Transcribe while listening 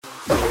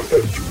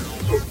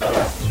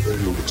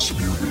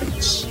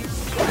Experience.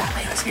 Pat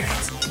Mayo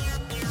Experience.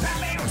 Pat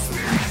Mayo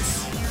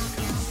Experience.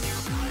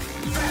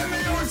 Pat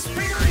Mayo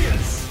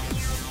Experience.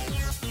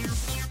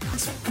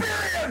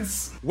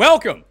 Experience.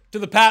 Welcome to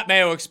the Pat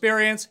Mayo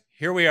Experience.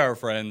 Here we are,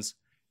 friends.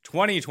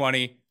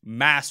 2020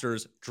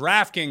 Masters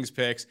DraftKings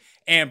picks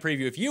and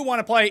preview. If you want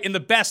to play in the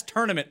best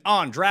tournament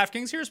on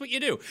DraftKings, here's what you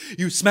do.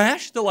 You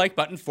smash the like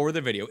button for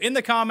the video. In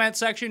the comment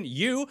section,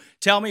 you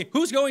tell me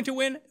who's going to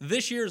win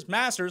this year's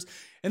Masters.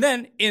 And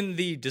then in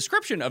the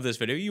description of this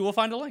video, you will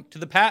find a link to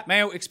the Pat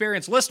Mayo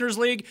Experience Listeners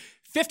League.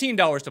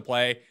 $15 to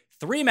play,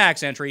 3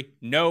 max entry,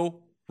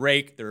 no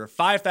rake. There are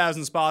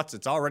 5,000 spots.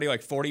 It's already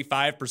like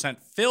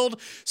 45% filled.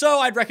 So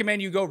I'd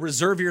recommend you go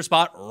reserve your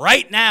spot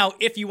right now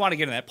if you want to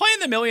get in that. Play in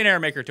the Millionaire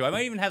Maker too. I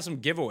might even have some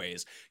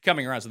giveaways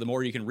coming around. So the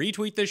more you can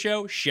retweet the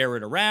show, share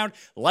it around,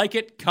 like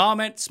it,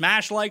 comment,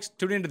 smash likes,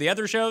 tune into the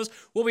other shows,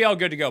 we'll be all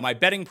good to go. My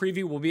betting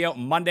preview will be out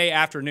Monday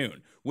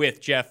afternoon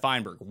with Jeff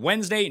Feinberg.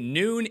 Wednesday,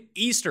 noon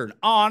Eastern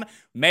on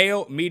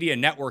Mayo Media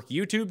Network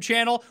YouTube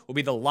channel will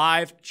be the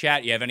live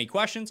chat. You have any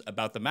questions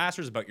about the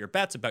Masters, about your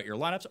bets, about your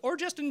lineups, or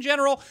just in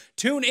general,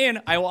 tune in.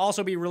 I will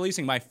also be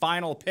releasing my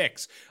final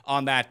picks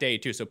on that day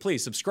too. So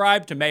please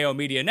subscribe to Mayo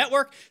Media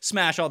Network,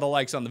 smash all the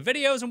likes on the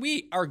videos, and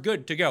we are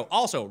good to go.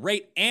 Also,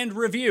 rate and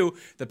review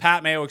the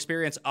Pat Mayo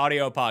Experience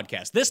audio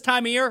podcast. This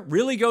time of year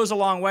really goes a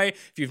long way.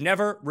 If you've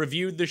never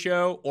reviewed the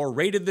show or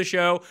rated the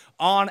show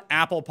on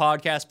Apple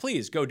Podcasts,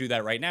 please go do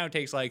that right now. It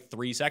takes like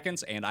 3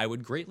 seconds, and I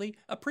would greatly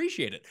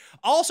appreciate it.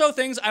 Also,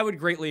 things I would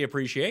greatly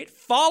appreciate,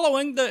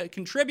 following the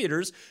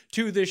contributors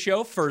to this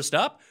show. First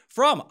up,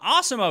 from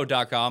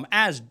Awesemo.com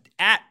as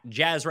at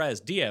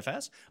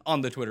JazzRazDFS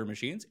on the Twitter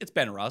machines, it's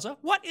Ben Raza.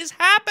 What is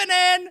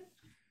happening?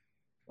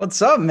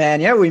 What's up,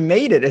 man? Yeah, we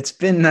made it. It's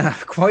been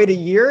quite a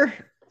year.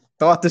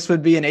 Thought this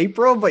would be in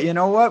April, but you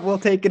know what? We'll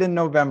take it in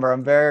November.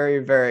 I'm very,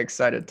 very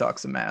excited to talk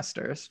some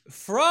Masters.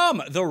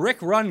 From the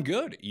Rick Run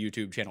Good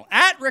YouTube channel,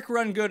 at Rick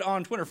Run Good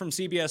on Twitter from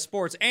CBS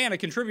Sports, and a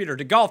contributor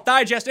to Golf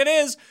Digest, it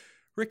is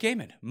Rick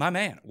Gaiman. My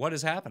man, what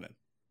is happening?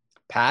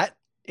 Pat,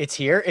 it's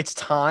here. It's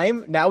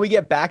time. Now we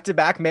get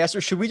back-to-back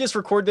Masters. Should we just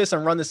record this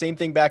and run the same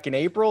thing back in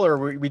April, or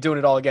are we doing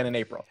it all again in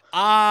April?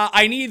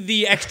 I need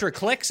the extra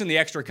clicks and the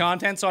extra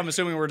content, so I'm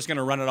assuming we're just going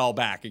to run it all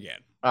back again.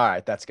 All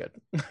right, that's good.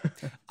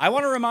 I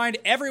want to remind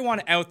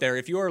everyone out there,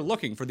 if you are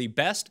looking for the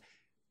best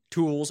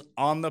tools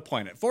on the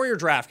planet for your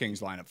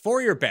DraftKings lineup,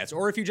 for your bets,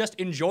 or if you just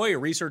enjoy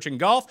researching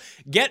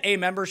golf, get a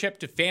membership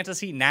to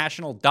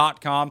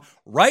fantasynational.com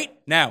right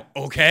now,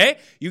 okay?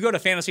 You go to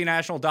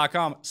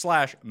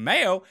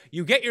fantasynational.com/Mayo,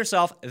 you get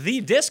yourself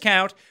the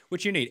discount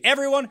which you need.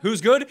 Everyone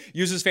who's good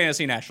uses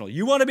Fantasy National.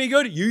 You want to be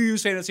good? You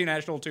use Fantasy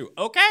National too,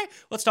 okay?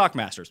 Let's talk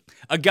Masters.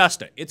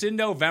 Augusta, it's in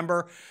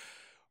November.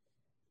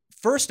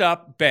 First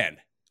up, Ben.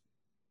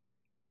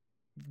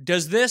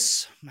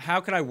 How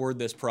can I word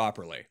this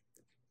properly?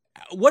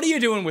 What are you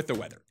doing with the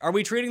weather? Are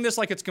we treating this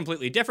like it's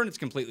completely different? It's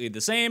completely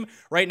the same.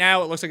 Right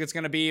now, it looks like it's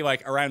going to be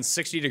like around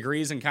 60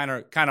 degrees and kind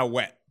of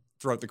wet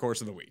throughout the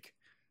course of the week.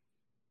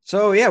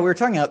 So yeah, we were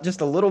talking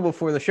just a little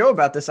before the show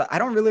about this. I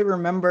don't really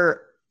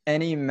remember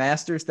any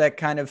Masters that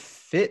kind of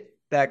fit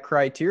that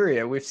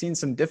criteria. We've seen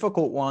some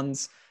difficult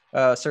ones,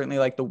 certainly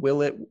like the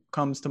Willett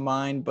comes to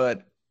mind,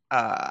 but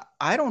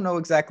I don't know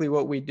exactly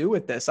what we do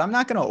with this. I'm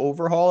not going to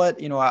overhaul it.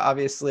 You know,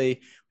 obviously we've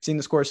seen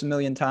this course a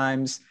million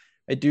times.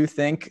 I do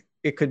think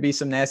it could be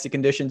some nasty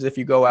conditions if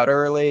you go out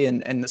early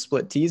and the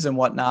split tees and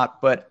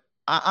whatnot, but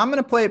I'm going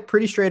to play it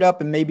pretty straight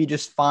up and maybe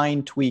just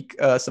fine tweak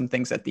some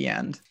things at the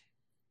end.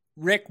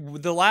 Rick,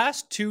 the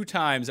last 2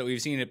 times that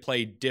we've seen it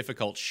play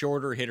difficult,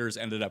 shorter hitters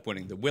ended up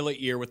winning. The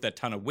Willett year with that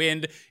ton of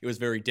wind, it was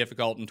very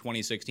difficult in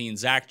 2016.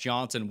 Zach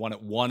Johnson won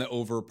at 1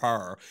 over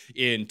par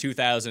in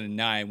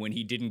 2009 when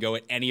he didn't go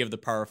at any of the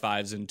par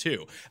 5s and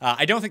 2.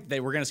 I don't think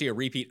that we're going to see a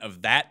repeat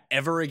of that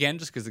ever again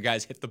just because the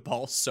guys hit the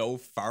ball so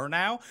far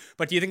now.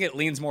 But do you think it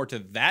leans more to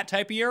that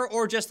type of year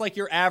or just like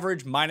your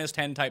average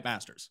 -10 type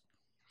Masters?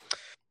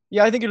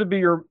 Yeah, I think it would be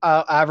your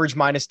average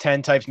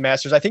 -10 types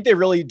Masters. I think they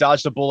really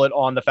dodged a bullet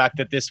on the fact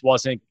that this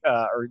wasn't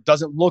or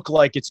doesn't look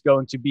like it's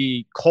going to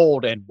be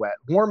cold and wet.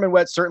 Warm and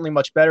wet, certainly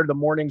much better. The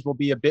mornings will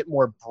be a bit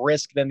more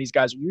brisk than these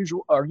guys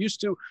are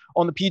used to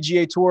on the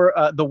PGA Tour.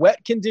 The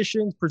wet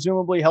conditions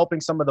presumably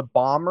helping some of the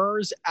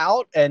bombers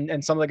out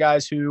and some of the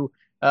guys who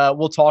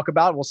we'll talk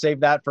about. We'll save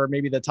that for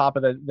maybe the top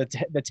of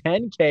the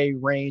 10K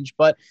range.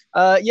 But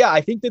yeah, I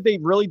think that they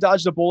really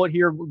dodged a bullet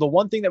here. The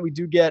one thing that we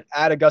do get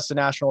at Augusta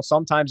National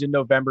sometimes in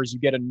November is you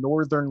get a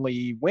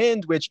northerly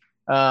wind, which,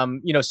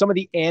 some of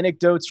the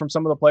anecdotes from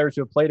some of the players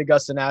who have played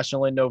Augusta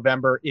National in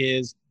November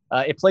is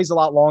it plays a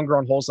lot longer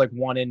on holes like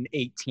 1 and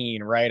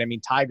 18, right? I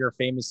mean, Tiger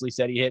famously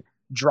said he hit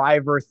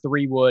driver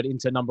 3-wood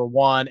into number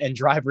 1 and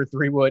driver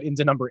 3-wood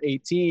into number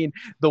 18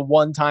 the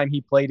one time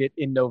he played it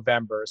in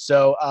November.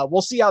 So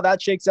we'll see how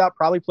that shakes out.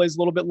 Probably plays a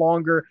little bit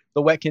longer.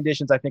 The wet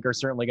conditions, I think, are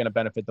certainly going to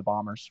benefit the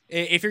Bombers.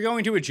 If you're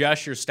going to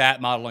adjust your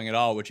stat modeling at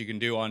all, which you can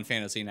do on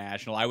Fantasy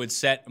National, I would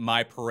set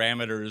my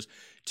parameters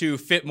to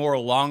fit more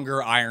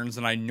longer irons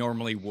than I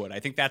normally would. I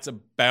think that's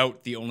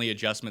about the only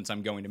adjustments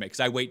I'm going to make, because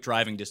I weight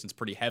driving distance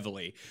pretty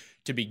heavily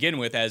to begin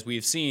with, as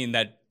we've seen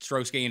that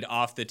strokes gained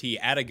off the tee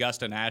at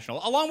Augusta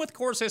National, along with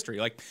course history.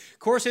 Like,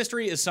 course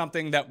history is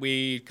something that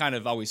we kind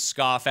of always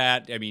scoff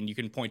at. I mean, you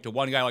can point to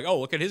one guy like, oh,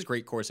 look at his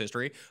great course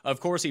history.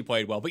 Of course he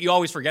played well. But you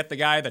always forget the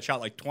guy that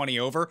shot like 20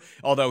 over,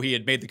 although he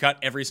had made the cut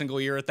every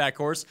single year at that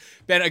course.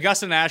 But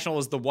Augusta National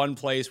is the one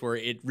place where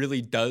it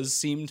really does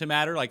seem to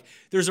matter. Like,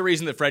 there's a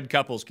reason that Fred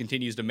Couples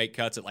continues to make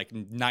cuts at like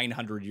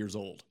 900 years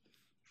old.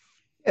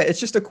 Yeah, it's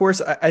just a course,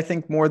 I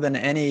think, more than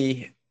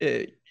any,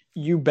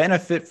 you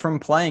benefit from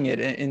playing it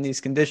in these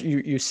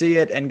conditions. You see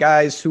it, and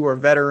guys who are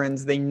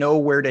veterans, they know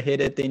where to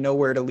hit it. They know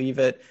where to leave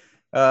it.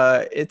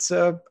 It's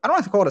I don't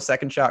have to call it a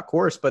second shot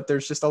course, but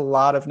there's just a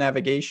lot of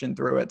navigation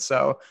through it.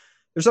 So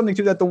there's something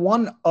to that. The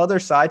one other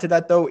side to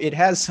that, though, it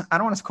has, I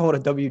don't want to call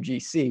it a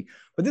WGC,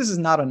 but this is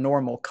not a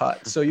normal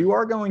cut. So you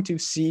are going to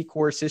see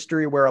course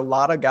history where a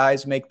lot of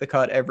guys make the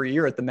cut every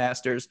year at the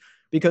Masters,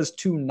 because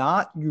to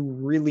not, you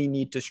really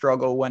need to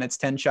struggle when it's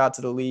 10 shots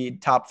of the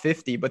lead, top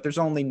 50, but there's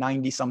only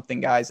 90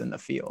 something guys in the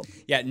field.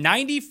 Yeah,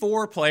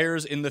 94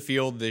 players in the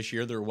field this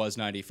year. There was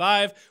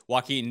 95.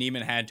 Joaquin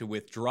Niemann had to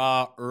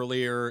withdraw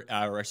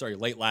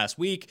late last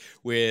week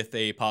with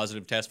a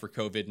positive test for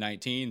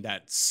COVID-19.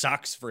 That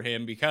sucks for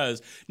him,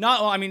 because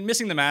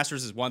missing the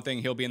Masters is one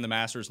thing. He'll be in the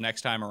Masters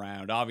next time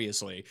around,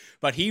 obviously,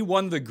 but he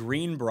won the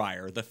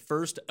Greenbrier, the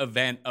first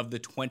event of the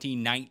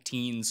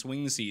 2019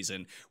 swing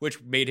season,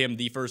 which made him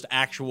the first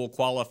actual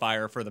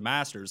qualifier for the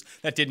Masters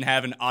that didn't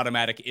have an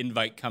automatic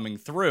invite coming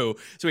through.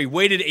 So he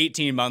waited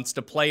 18 months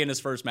to play in his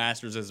first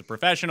Masters as a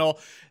professional,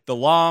 the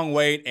long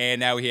wait,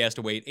 and now he has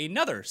to wait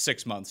another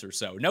 6 months or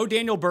so. No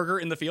Daniel Berger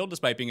in the field,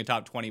 despite being a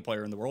top 20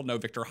 player in the world. No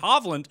Victor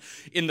Hovland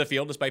in the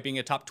field, despite being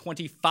a top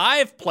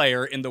 25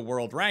 player in the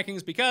world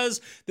rankings,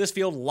 because this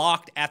field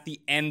locked at the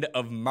end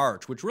of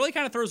March, which really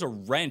kind of throws a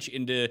wrench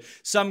into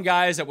some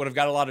guys that would have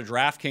got a lot of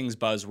DraftKings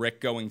buzz, Rick,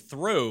 going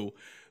through,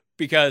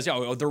 because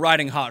they're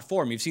riding hot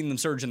form. You've seen them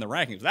surge in the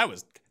rankings. That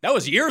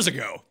was years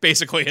ago,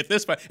 basically, at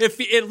this point.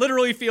 It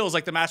literally feels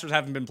like the Masters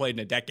haven't been played in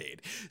a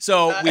decade.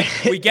 So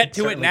we get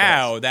to it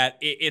now that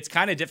it's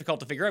kind of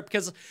difficult to figure out,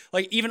 because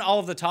like even all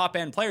of the top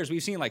end players,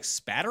 we've seen like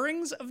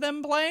spatterings of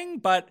them playing,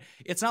 but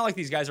it's not like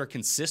these guys are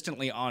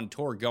consistently on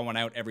tour going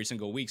out every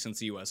single week since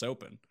the US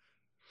Open.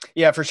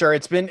 Yeah, for sure.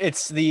 It's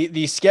the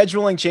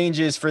scheduling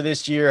changes for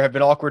this year have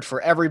been awkward for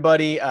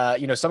everybody.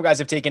 Some guys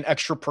have taken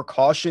extra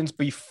precautions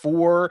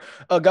before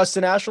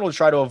Augusta National to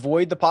try to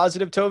avoid the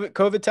positive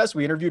COVID test.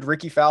 We interviewed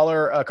Ricky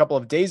Fowler a couple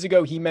of days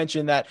ago. He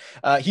mentioned that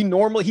he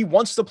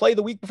wants to play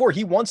the week before.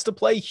 He wants to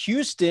play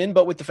Houston,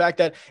 but with the fact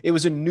that it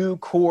was a new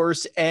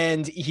course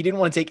and he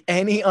didn't want to take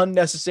any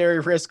unnecessary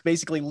risk,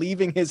 basically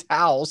leaving his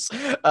house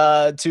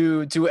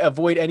to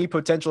avoid any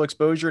potential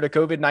exposure to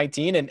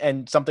COVID-19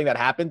 and something that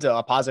happened to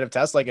a positive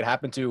test like it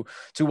happened to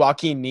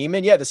Joaquin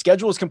Niemann. Yeah, the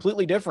schedule is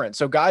completely different.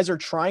 So guys are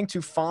trying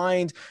to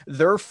find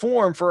their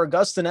form for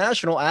Augusta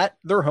National at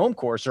their home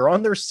course or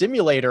on their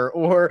simulator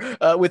or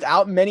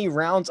without many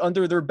rounds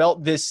under their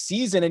belt this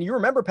season. And you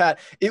remember, Pat,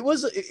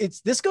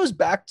 this goes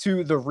back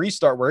to the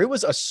restart where it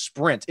was a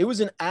sprint. It was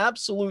an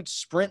absolute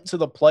sprint to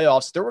the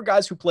playoffs. There were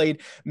guys who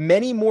played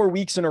many more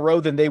weeks in a row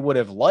than they would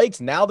have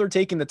liked. Now they're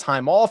taking the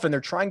time off and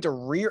they're trying to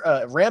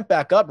rev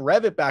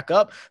it back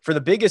up for the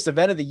biggest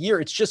event of the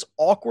year. It's just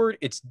awkward.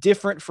 It's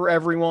different for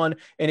everyone.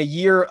 In a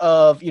year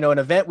of, an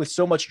event with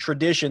so much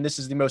tradition, this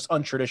is the most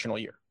untraditional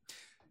year.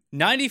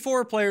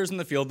 94 players in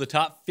the field. The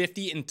top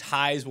 50 in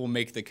ties will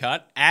make the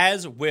cut,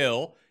 as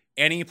will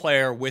any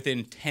player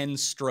within 10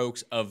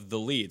 strokes of the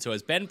lead. So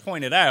as Ben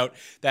pointed out,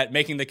 that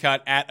making the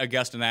cut at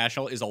Augusta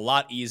National is a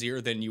lot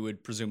easier than you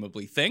would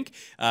presumably think.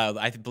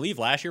 I believe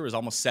last year was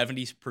almost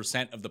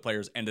 70% of the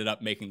players ended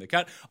up making the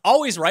cut.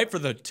 Always right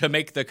for to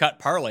make the cut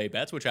parlay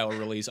bets, which I will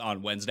release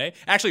on Wednesday.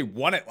 Actually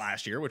won it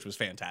last year, which was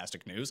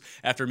fantastic news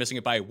after missing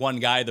it by one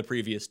guy the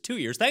previous 2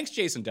 years. Thanks,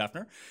 Jason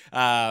Duffner,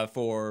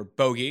 for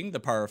bogeying the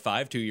par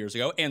 5 2 years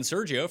ago, and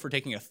Sergio for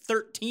taking a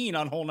 13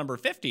 on hole number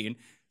 15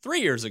 3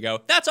 years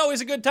ago. That's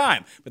always a good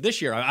time. But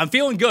this year, I'm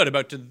feeling good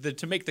about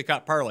to make the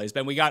cut parlays.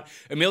 Ben, we got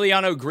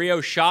Emiliano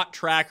Grillo shot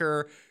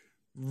tracker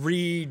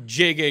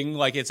rejigging.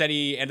 Like it said,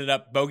 he ended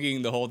up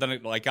bogeying the hole. Then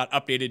it got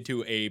updated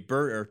to a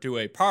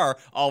par.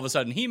 All of a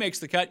sudden, he makes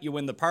the cut. You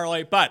win the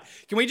parlay. But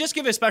can we just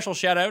give a special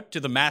shout out to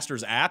the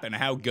Masters app and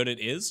how good it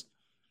is?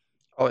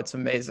 Oh, it's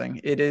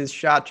amazing. It is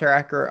shot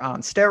tracker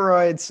on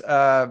steroids.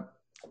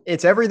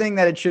 It's everything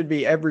that it should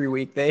be every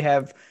week. They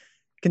have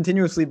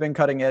continuously been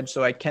cutting edge,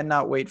 so I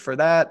cannot wait for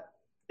that.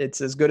 It's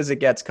as good as it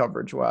gets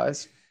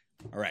coverage-wise.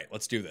 All right,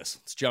 let's do this.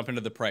 Let's jump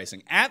into the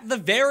pricing. At the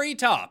very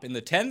top, in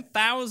the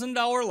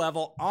 $10,000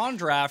 level on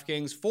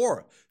DraftKings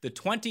for the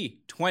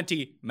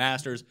 2020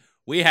 Masters,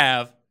 we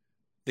have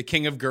the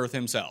king of girth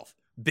himself.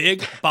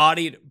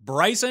 Big-bodied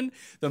Bryson,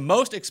 the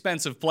most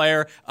expensive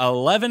player,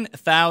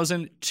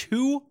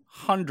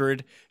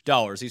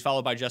 $11,200. He's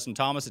followed by Justin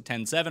Thomas at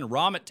 10.7,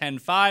 Rahm at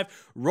 10.5,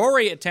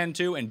 Rory at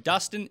 10.2, and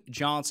Dustin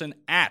Johnson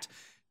at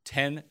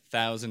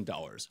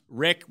 $10,000.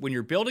 Rick, when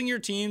you're building your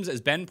teams,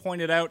 as Ben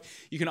pointed out,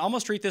 you can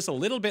almost treat this a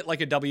little bit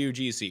like a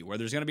WGC, where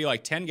there's going to be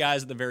like 10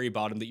 guys at the very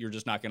bottom that you're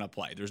just not going to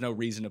play. There's no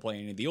reason to play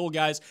any of the old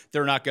guys.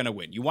 They're not going to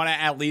win. You want to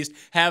at least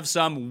have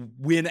some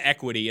win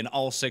equity in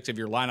all 6 of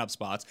your lineup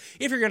spots.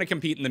 If you're going to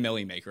compete in the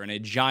Millie Maker, in a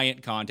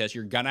giant contest,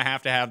 you're going to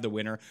have the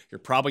winner. You're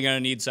probably going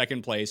to need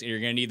second place, and you're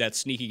going to need that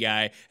sneaky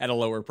guy at a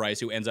lower price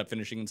who ends up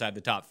finishing inside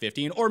the top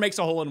 15 or makes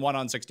a hole in 1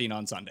 on 16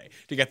 on Sunday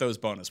to get those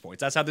bonus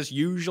points. That's how this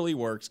usually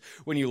works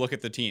when you look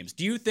at the teams.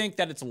 Do you think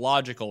that it's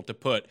logical to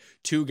put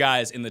 2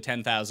 guys in the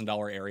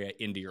 $10,000 area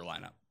into your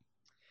lineup?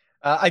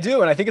 I do,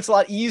 and I think it's a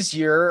lot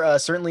easier,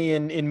 certainly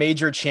in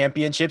major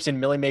championships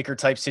and Millie Maker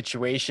type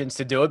situations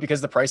to do it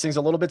because the pricing's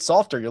a little bit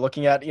softer. You're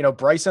looking at,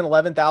 Bryson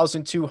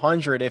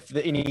 11,200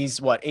 and he's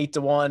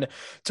 8-1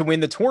 to win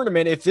the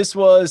tournament. If this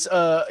was,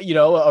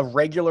 a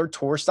regular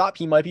tour stop,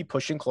 he might be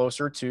pushing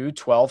closer to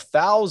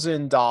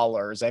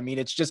 $12,000. I mean,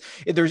 it's just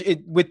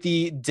with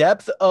the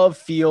depth of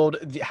field,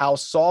 how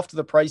soft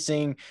the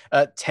pricing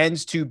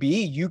tends to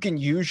be. You can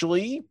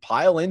usually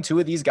pile in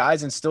 2 of these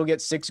guys and still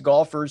get 6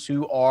 golfers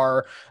who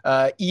are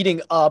eating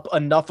up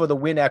enough of the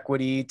win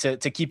equity to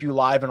keep you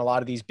live in a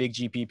lot of these big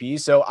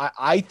GPPs. So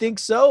I think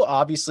so.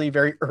 Obviously,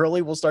 very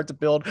early, we'll start to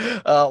build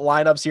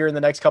lineups here in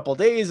the next couple of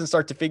days and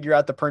start to figure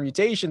out the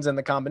permutations and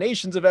the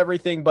combinations of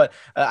everything. But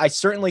I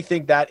certainly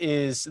think that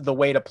is the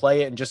way to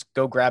play it and just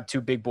go grab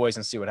 2 big boys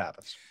and see what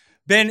happens.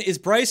 Ben, is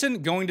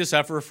Bryson going to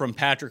suffer from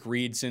Patrick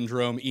Reed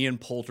syndrome, Ian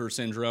Poulter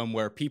syndrome,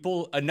 where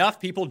enough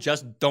people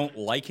just don't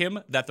like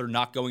him that they're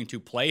not going to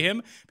play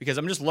him? Because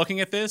I'm just looking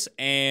at this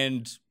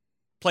and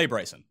play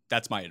Bryson.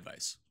 That's my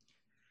advice.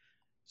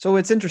 So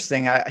it's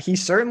interesting. He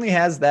certainly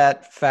has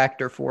that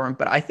factor for him,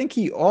 but I think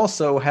he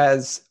also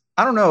has,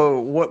 I don't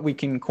know what we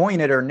can coin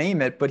it or name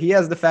it, but he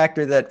has the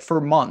factor that for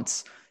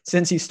months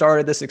since he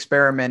started this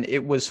experiment,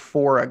 it was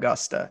for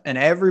Augusta. And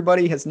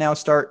everybody has now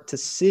started to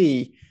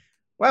see,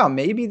 wow,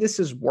 maybe this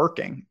is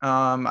working.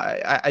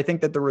 I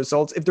think that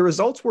if the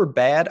results were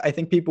bad, I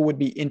think people would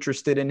be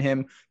interested in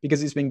him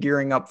because he's been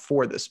gearing up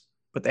for this.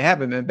 But they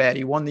haven't been bad.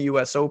 He won the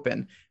U.S.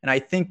 Open. And I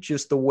think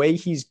just the way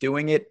he's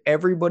doing it,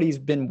 everybody's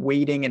been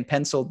waiting and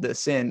penciled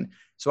this in.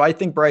 So I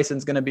think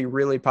Bryson's going to be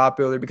really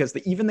popular because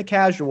even the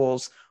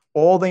casuals,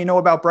 all they know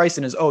about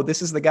Bryson is, oh,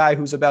 this is the guy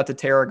who's about to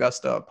tear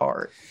Augusta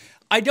apart.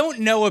 I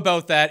don't know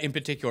about that in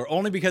particular,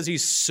 only because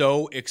he's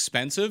so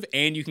expensive,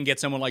 and you can get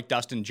someone like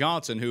Dustin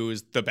Johnson, who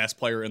is the best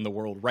player in the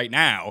world right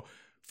now,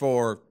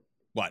 for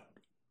what?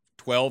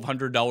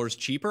 $1,200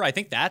 cheaper. I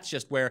think that's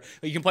just where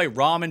you can play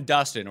Rahm and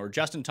Dustin or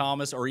Justin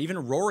Thomas or even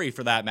Rory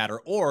for that matter.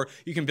 Or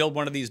you can build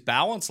one of these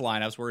balanced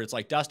lineups where it's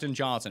like Dustin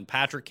Johnson,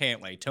 Patrick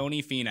Cantlay,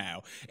 Tony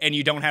Finau, and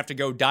you don't have to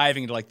go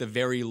diving into like the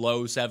very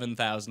low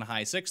 7,000,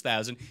 high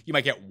 6,000. You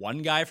might get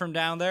one guy from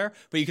down there,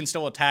 but you can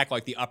still attack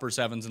like the upper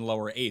 7s and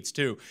lower 8s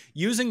too.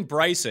 Using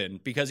Bryson,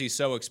 because he's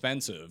so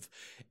expensive,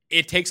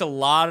 it takes a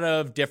lot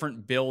of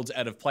different builds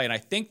out of play, and I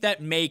think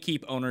that may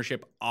keep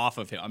ownership off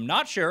of him. I'm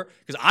not sure,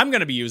 because I'm going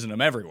to be using him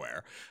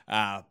everywhere,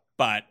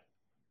 but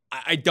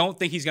I don't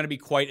think he's going to be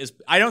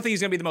I don't think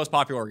he's going to be the most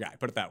popular guy,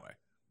 put it that way.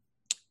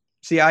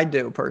 See, I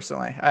do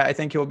personally. I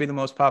think he'll be the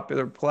most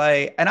popular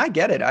play, and I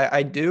get it.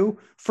 I do.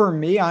 For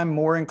me, I'm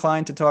more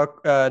inclined to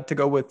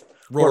go with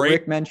Rory. What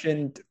Rick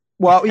mentioned.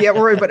 Well, yeah,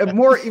 Rory, but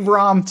more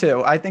Rahm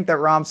too. I think that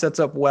Rahm sets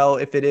up well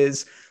if it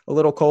is a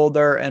little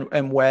colder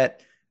and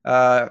wet.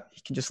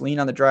 He can just lean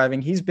on the driving.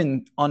 He's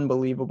been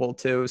unbelievable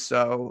too.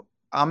 So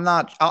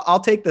I'll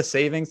take the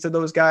savings to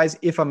those guys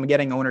if I'm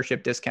getting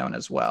ownership discount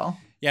as well.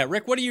 Yeah,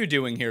 Rick, what are you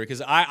doing here?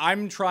 Because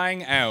I'm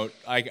trying out,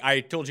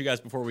 I told you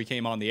guys before we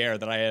came on the air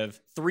that I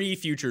have 3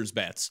 futures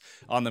bets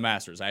on the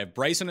Masters. I have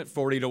Bryson at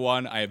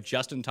 40-1, I have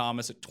Justin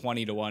Thomas at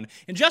 20-1,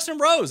 and Justin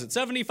Rose at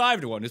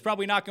 75-1, who's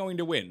probably not going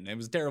to win. It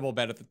was a terrible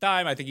bet at the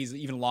time. I think he's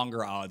even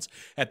longer odds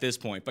at this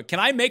point. But can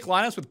I make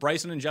lineups with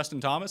Bryson and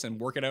Justin Thomas and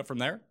work it out from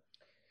there?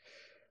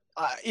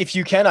 If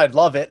you can, I'd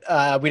love it.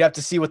 We'd have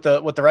to see what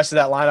the rest of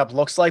that lineup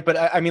looks like. But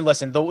I mean,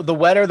 listen, the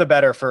wetter, the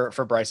better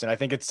for Bryson. I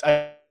think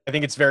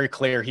it's very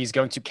clear he's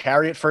going to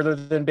carry it further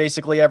than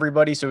basically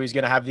everybody. So he's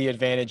going to have the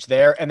advantage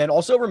there. And then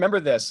also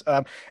remember this,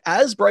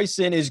 as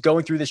Bryson is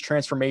going through this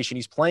transformation,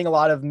 he's playing a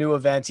lot of new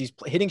events. He's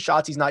hitting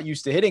shots he's not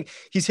used to hitting.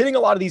 He's hitting a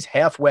lot of these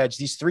half wedge,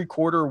 these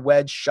 3/4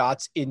 wedge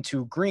shots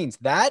into greens.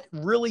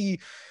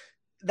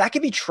 That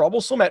can be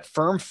troublesome at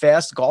firm,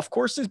 fast golf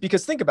courses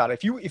because think about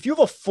it. If you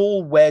have a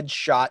full wedge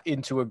shot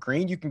into a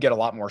green, you can get a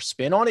lot more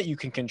spin on it. You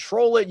can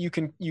control it. You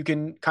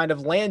can kind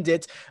of land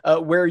it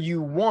where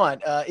you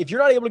want. If you're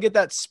not able to get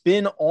that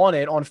spin on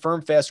it on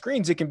firm, fast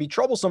greens, it can be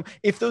troublesome.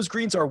 If those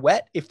greens are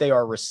wet, if they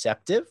are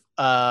receptive,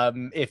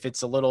 if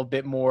it's a little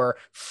bit more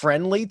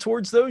friendly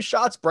towards those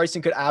shots,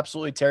 Bryson could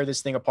absolutely tear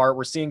this thing apart.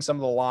 We're seeing some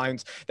of the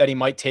lines that he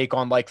might take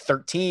on like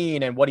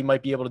 13 and what he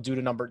might be able to do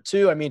to number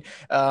 2. I mean,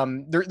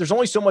 there's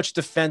only so much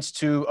defense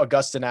to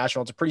Augusta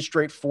National. It's a pretty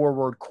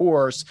straightforward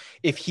course.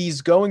 If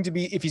he's going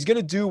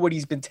to do what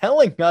he's been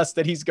telling us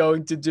that he's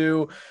going to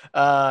do,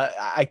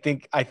 I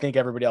think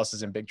everybody else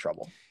is in big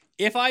trouble.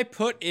 If I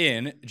put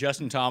in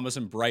Justin Thomas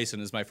and Bryson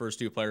as my first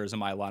two players in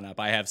my lineup,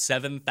 I have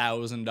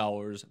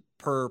 $7,000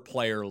 per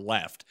player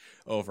left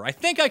over. I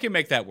think I can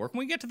make that work. When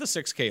we get to the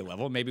 6K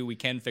level, maybe we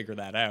can figure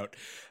that out.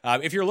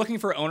 If you're looking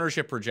for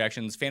ownership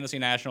projections,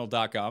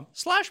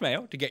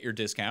 fantasynational.com/Mayo to get your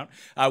discount.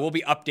 We'll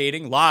be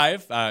updating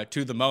live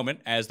to the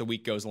moment as the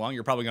week goes along.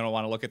 You're probably going to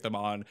want to look at them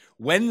on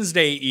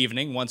Wednesday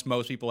evening once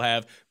most people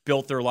have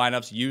built their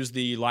lineups, use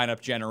the lineup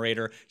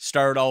generator,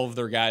 start all of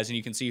their guys, and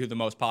you can see who the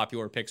most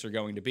popular picks are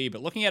going to be.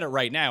 But looking at it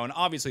right now, and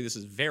obviously this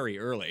is very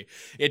early,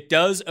 it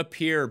does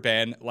appear,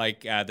 Ben,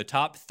 like the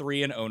top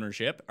three in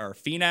ownership are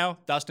Finau,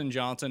 Dustin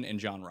Johnson, and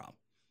John Rahm.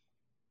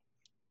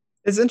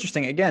 It's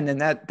interesting again,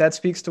 and that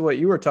speaks to what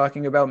you were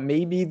talking about.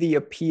 Maybe the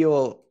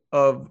appeal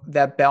of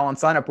that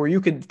balanced lineup, where you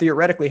could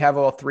theoretically have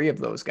all three of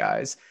those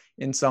guys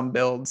in some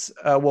builds,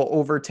 will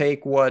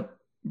overtake what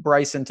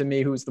Bryson, to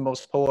me, who's the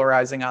most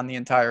polarizing on the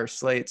entire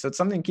slate. So it's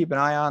something to keep an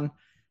eye on.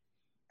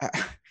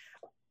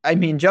 I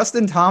mean,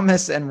 Justin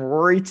Thomas and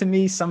Rory, to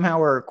me,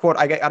 somehow are, quote,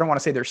 I don't want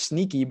to say they're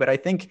sneaky, but I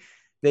think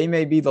they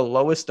may be the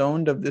lowest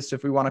owned of this,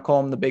 if we want to call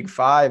them the big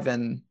five.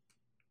 And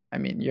I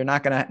mean, you're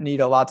not going to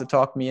need a lot to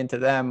talk me into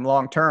them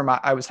long term.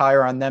 I was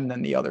higher on them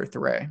than the other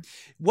three.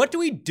 What do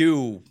we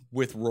do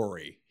with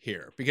Rory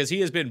here? Because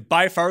he has been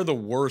by far the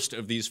worst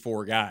of these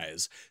four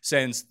guys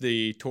since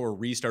the tour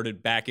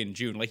restarted back in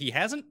June. Like,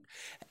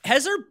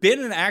 has there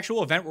been an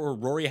actual event where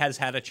Rory has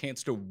had a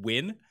chance to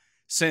win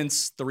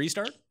since the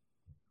restart?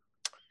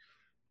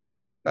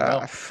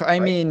 I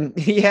mean,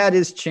 he had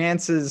his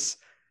chances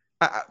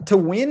to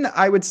win.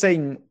 I would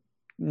say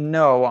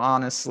no,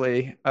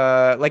 honestly.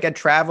 Like at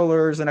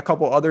Travelers and a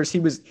couple others, he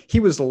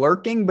was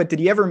lurking, but did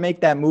he ever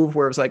make that move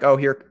where it was like, oh,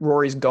 here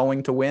Rory's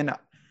going to win?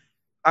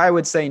 I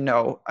would say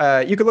no.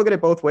 You could look at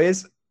it both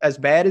ways. As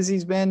bad as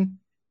he's been,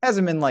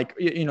 hasn't been like,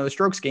 the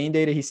strokes gain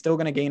data, he's still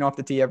going to gain off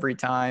the tee every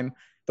time.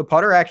 The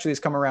putter actually has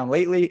come around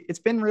lately. It's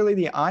been really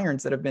the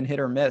irons that have been hit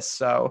or miss.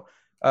 So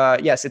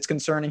yes, it's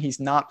concerning. He's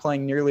not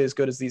playing nearly as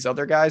good as these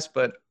other guys,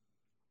 but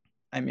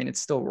I mean, it's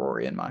still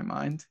Rory in my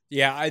mind.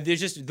 Yeah, there's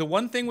just the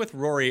one thing with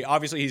Rory,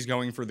 obviously he's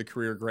going for the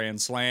career Grand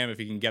Slam. If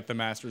he can get the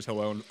Masters, he'll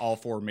own all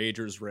four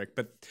majors, Rick.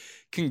 But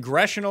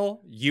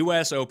Congressional,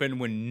 U.S. Open,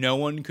 when no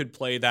one could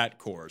play that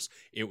course,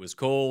 it was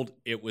cold,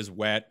 it was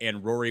wet,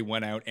 and Rory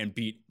went out and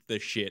beat the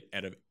shit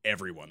out of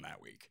everyone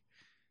that week.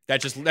 That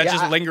just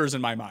lingers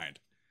in my mind.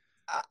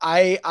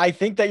 I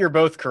think that you're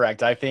both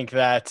correct. I think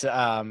that,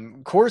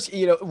 course,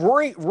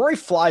 Rory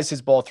flies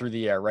his ball through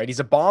the air, right? He's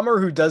a bomber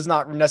who does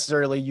not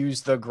necessarily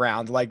use the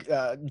ground. Like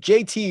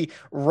JT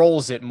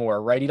rolls it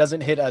more, right? He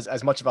doesn't hit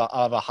as much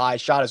of a high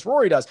shot as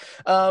Rory does.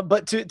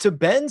 But to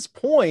Ben's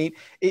point,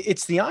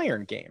 it's the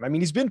iron game. I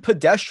mean, he's been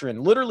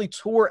pedestrian, literally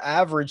tour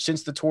average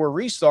since the tour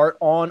restart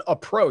on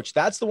approach.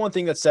 That's the one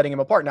thing that's setting him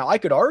apart. Now, I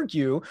could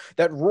argue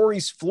that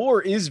Rory's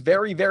floor is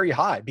very, very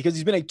high because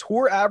he's been a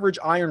tour average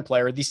iron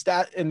player. The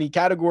stat in the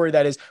category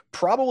that is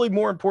probably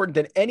more important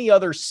than any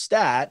other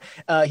stat.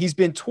 He's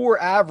been tour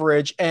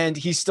average and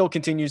he still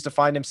continues to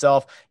find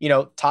himself,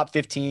 top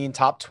 15,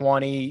 top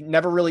 20,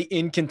 never really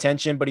in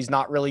contention, but he's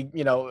not really,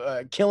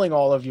 killing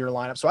all of your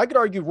lineup. So I could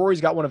argue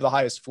Rory's got one of the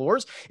highest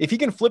floors. If he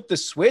can flip the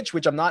switch,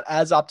 which I'm not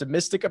as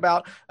optimistic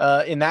about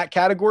in that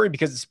category,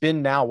 because it's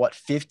been now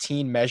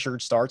 15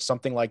 measured starts,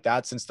 something like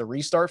that since the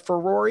restart for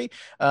Rory.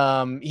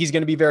 He's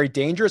going to be very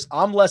dangerous.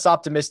 I'm less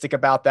optimistic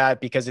about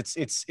that because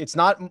it's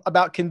not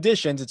about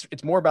conditions.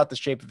 It's more about the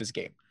shape of his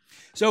game.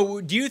 So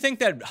do you think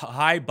that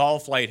high ball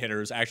flight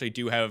hitters actually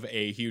do have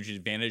a huge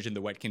advantage in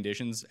the wet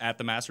conditions at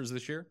the Masters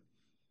this year?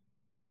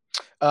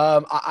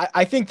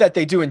 I think that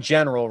they do in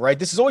general, right?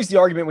 This is always the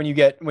argument when you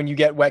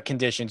get wet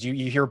conditions.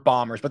 You hear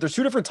bombers, but there's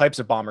two different types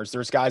of bombers.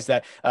 There's guys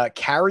that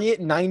carry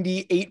it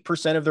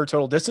 98% of their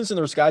total distance, and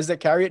there's guys that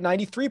carry it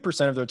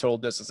 93% of their total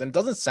distance. And it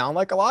doesn't sound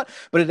like a lot,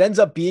 but it ends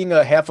up being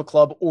a half a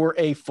club or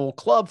a full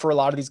club for a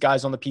lot of these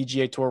guys on the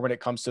PGA Tour when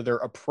it comes to their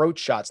approach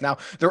shots. Now,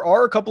 there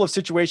are a couple of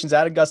situations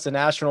at Augusta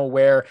National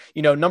where,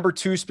 number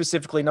 2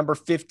 specifically, number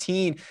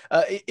 15,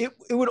 it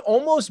would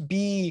almost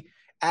be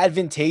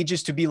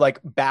advantageous to be like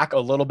back a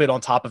little bit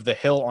on top of the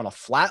hill on a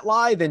flat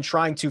lie than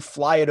trying to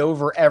fly it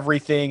over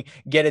everything,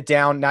 get it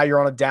down. Now you're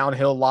on a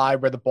downhill lie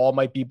where the ball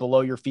might be below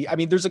your feet. I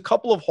mean, there's a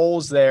couple of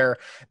holes there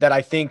that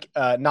I think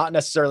not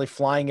necessarily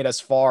flying it as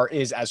far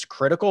is as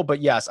critical, but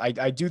yes,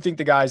 I do think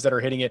the guys that are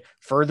hitting it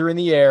further in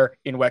the air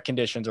in wet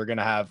conditions are going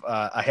to have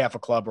a half a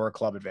club or a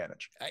club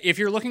advantage. If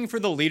you're looking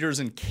for the leaders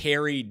in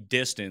carry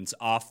distance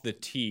off the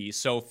tee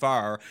so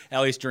far,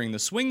 at least during the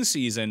swing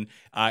season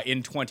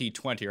in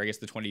 2020, or I guess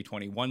the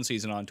 2021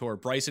 season on tour,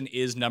 Bryson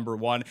is number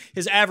 1.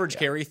 His average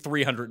carry,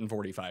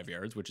 345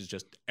 yards, which is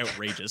just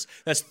outrageous.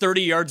 That's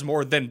 30 yards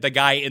more than the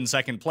guy in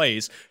second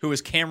place, who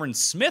is Cameron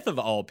Smith of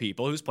all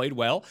people, who's played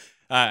well.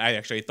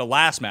 Actually, the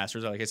last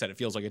Masters, like I said, it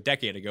feels like a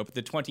decade ago, but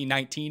the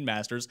 2019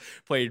 Masters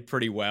played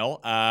pretty well.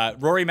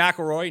 Rory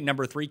McIlroy,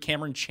 number 3,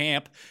 Cameron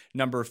Champ,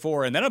 number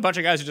 4, and then a bunch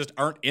of guys who just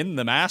aren't in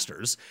the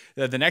Masters.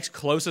 The next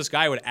closest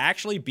guy would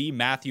actually be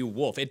Matthew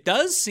Wolff. It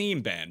does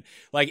seem, Ben,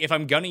 like if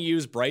I'm going to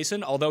use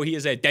Bryson, although he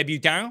is a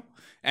debutant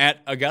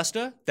at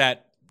Augusta,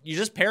 that you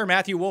just pair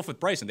Matthew Wolff with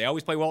Bryson. They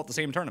always play well at the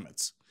same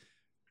tournaments.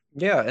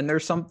 Yeah, and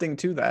there's something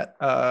to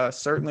that.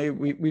 Certainly,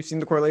 we've seen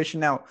the correlation.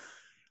 Now,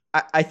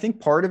 I think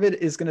part of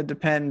it is going to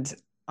depend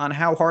on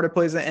how hard it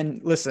plays.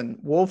 And listen,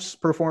 Wolff's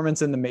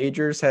performance in the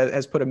majors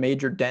has put a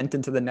major dent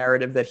into the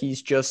narrative that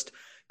he's just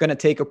going to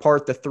take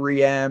apart the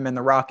 3M and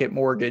the Rocket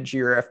Mortgage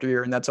year after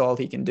year, and that's all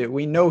he can do.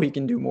 We know he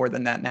can do more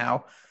than that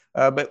now.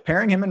 But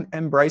pairing him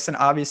and Bryson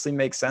obviously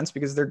makes sense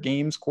because their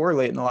games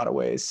correlate in a lot of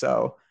ways.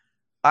 So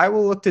I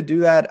will look to do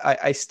that.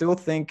 I still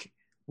think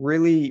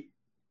really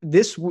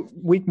this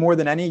week more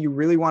than any, you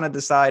really want to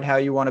decide how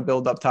you want to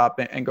build up top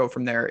and go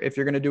from there. If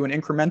you're going to do an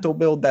incremental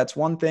build, that's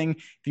one thing.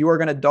 If you are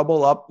going to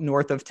double up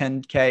north of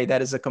 10K,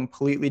 that is a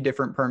completely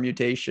different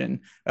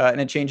permutation, and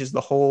it changes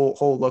the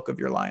whole look of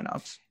your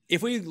lineups.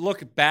 If we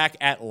look back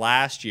at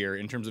last year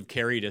in terms of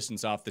carry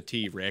distance off the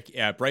tee, Rick,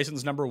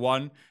 Bryson's number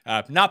one,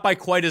 not by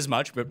quite as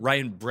much, but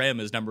Ryan Brehm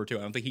is number two.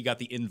 I don't think he got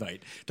the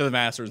invite to the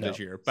Masters this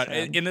year. But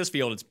in this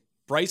field, it's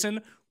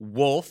Bryson,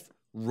 Wolff,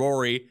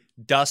 Rory,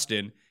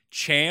 Dustin,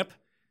 Champ,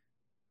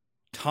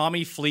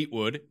 Tommy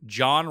Fleetwood,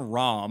 John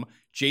Rahm,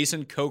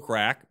 Jason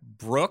Kokrak,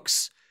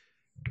 Brooks,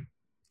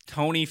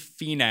 Tony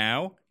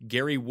Finau,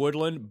 Gary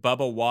Woodland,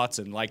 Bubba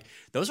Watson. Like,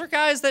 those are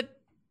guys that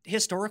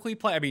historically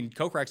play. I mean,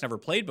 Kokrak's never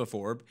played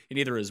before, and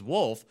neither is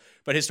Wolff,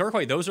 but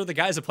historically, those are the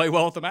guys that play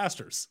well at the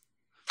Masters.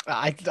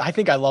 I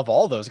think I love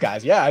all those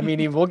guys. Yeah, I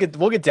mean, we'll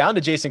get down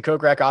to Jason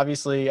Kokrak,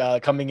 obviously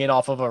coming in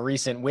off of a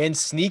recent win,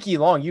 sneaky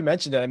long. You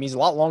mentioned it. I mean, he's a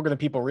lot longer than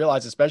people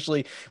realize,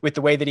 especially with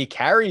the way that he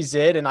carries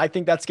it. And I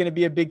think that's going to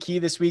be a big key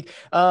this week.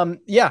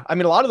 Yeah, I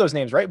mean, a lot of those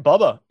names, right?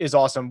 Bubba is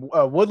awesome.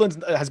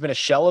 Woodland has been a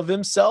shell of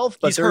himself,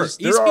 but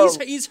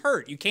he's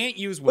hurt. You can't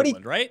use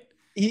Woodland, right?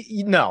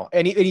 No,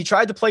 and he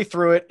tried to play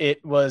through it.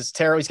 It was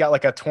terrible. He's got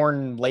like a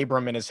torn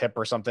labrum in his hip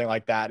or something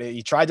like that.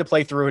 He tried to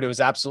play through it. It was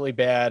absolutely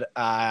bad.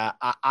 I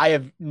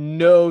have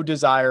no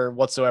desire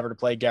whatsoever to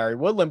play Gary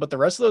Woodland, but the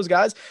rest of those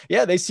guys,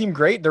 yeah, they seem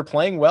great. They're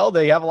playing well.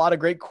 They have a lot of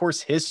great course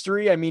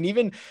history. I mean,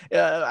 even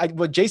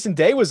Jason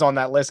Day was on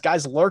that list,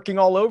 guys lurking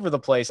all over the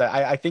place.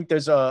 I think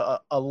there's a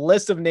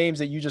list of names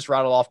that you just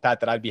rattled off, Pat,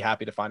 that I'd be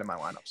happy to find in my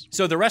lineups.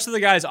 So the rest of the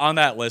guys on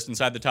that list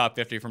inside the top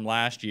 50 from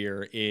last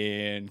year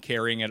in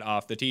carrying it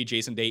off the tee,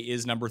 Jason Day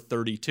is number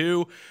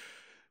 32.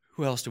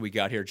 Who else do we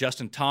got here?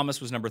 Justin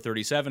Thomas was number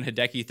 37,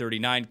 Hideki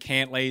 39,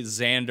 Cantlay,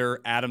 Xander,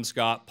 Adam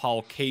Scott,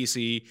 Paul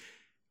Casey,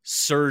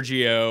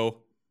 Sergio,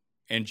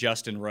 and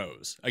Justin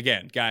Rose.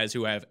 Again, guys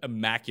who have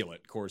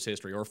immaculate course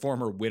history or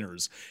former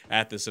winners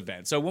at this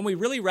event. So when we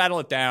really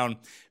rattle it down,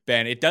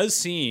 Ben, it does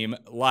seem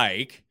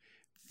like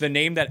the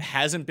name that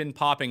hasn't been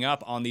popping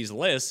up on these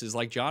lists is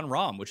like John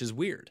Rahm, which is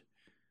weird.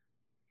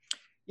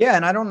 Yeah,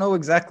 and I don't know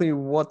exactly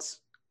what's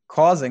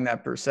causing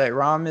that per se.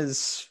 Rahm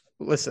is,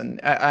 listen,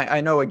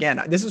 I know,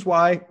 again, this is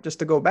why, just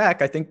to go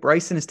back, I think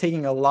Bryson is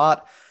taking a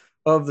lot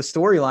of the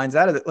storylines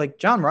out of it. Like,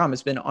 John Rahm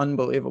has been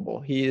unbelievable.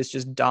 He is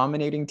just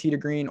dominating tee to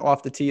green.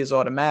 Off the tee is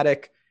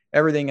automatic.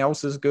 Everything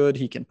else is good.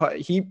 He can putt.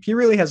 He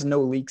really has no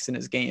leaks in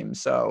his game.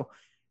 So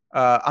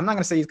I'm not going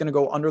to say he's going to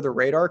go under the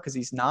radar, because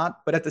he's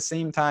not. But at the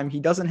same time, he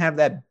doesn't have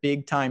that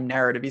big time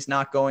narrative. He's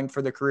not going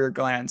for the career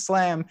Grand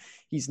Slam.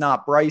 He's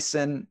not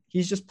Bryson.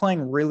 He's just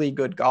playing really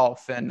good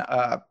golf. And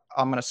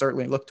I'm going to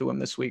certainly look to him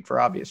this week for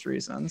obvious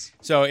reasons.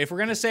 So if we're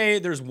going to say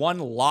there's one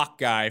lock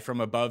guy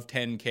from above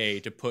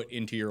 10K to put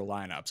into your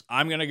lineups,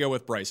 I'm going to go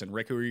with Bryson.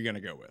 Rick, who are you going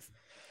to go with?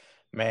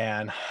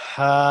 Man,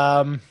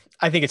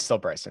 I think it's still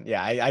Bryson.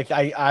 Yeah,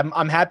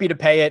 I'm happy to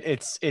pay it.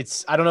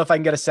 It's I don't know if I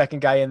can get a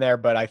second guy in there,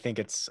 but I think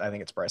it's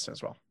Bryson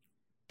as well.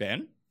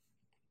 Ben?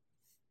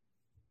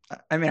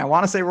 I mean, I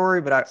want to say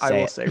Rory, but I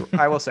will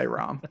say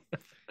Rahm.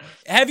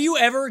 Have you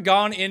ever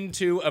gone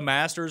into a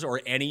Masters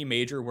or any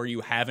major where you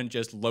haven't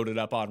just loaded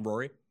up on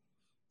Rory?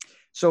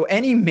 So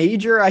any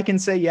major, I can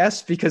say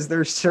yes, because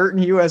there's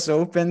certain U.S.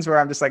 Opens where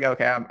I'm just like,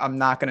 okay, I'm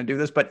not going to do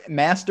this. But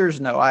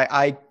Masters, no,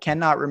 I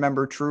cannot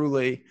remember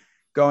truly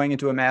going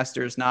into a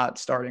Masters not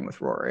starting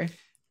with Rory.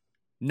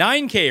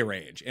 9K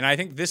range. And I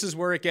think this is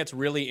where it gets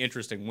really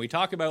interesting. When we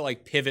talk about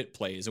like pivot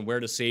plays and where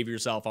to save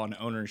yourself on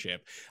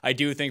ownership, I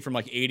do think from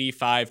like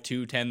 85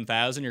 to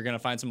 10,000, you're going to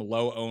find some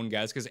low owned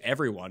guys, because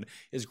everyone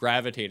is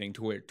gravitating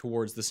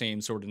towards the same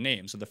sort of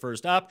name. So the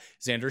first up,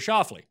 Xander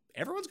Schauffele.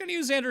 Everyone's going to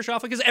use Xander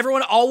Schauffele because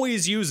everyone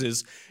always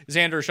uses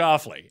Xander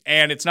Schauffele.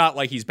 And it's not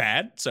like he's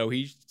bad. So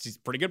he's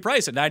pretty good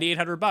price at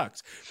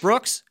 $9,800.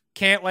 Brooks,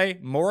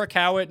 Cantlay,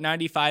 Morikawa at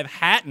 95,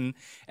 Hatton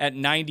at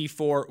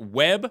 94,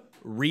 Webb,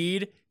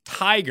 Reed,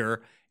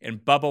 Tiger,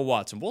 and Bubba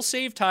Watson. We'll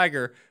save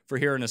Tiger for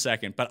here in a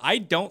second, but I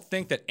don't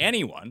think that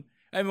anyone,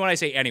 I mean, when I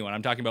say anyone,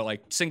 I'm talking about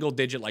like single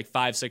digit, like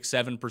 5, 6,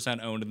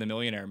 7% owned in the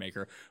Millionaire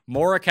Maker.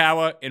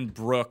 Morikawa and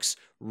Brooks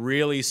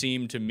really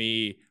seem to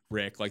me,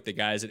 Rick, like the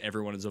guys that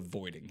everyone is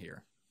avoiding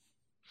here.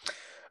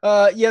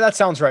 Yeah, that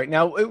sounds right.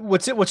 Now,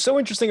 what's so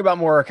interesting about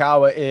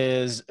Morikawa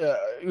is,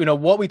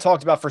 what we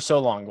talked about for so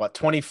long,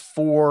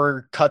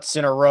 24 cuts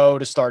in a row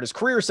to start his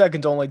career,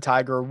 second only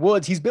Tiger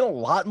Woods. He's been a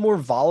lot more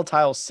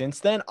volatile since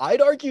then.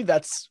 I'd argue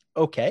that's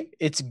okay.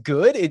 It's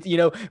good.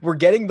 We're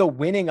getting the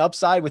winning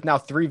upside with now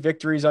 3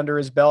 victories under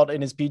his belt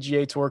in his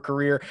PGA Tour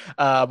career.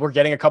 We're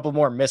getting a couple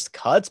more missed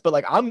cuts, but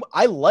like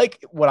I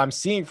like what I'm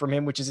seeing from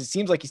him, which is it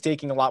seems like he's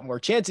taking a lot more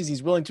chances.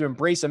 He's willing to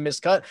embrace a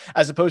missed cut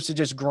as opposed to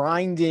just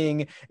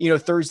grinding,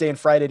 Thursday and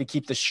Friday to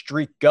keep the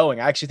streak going.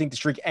 I actually think the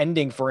streak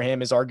ending for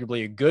him is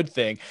arguably a good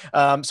thing.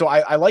 So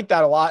I like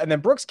that a lot. And then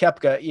Brooks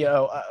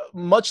Koepka,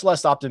 much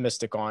less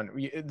optimistic on.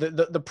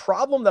 The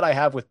problem that I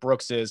have with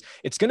Brooks is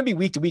it's going to be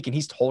week to week, and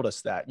he's told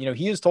us that.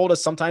 He has told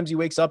us sometimes he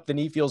wakes up, the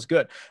knee feels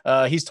good.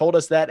 He's told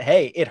us that,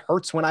 hey, it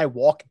hurts when I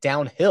walk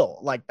downhill.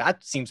 Like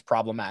that seems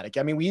problematic.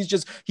 I mean,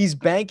 he's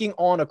banking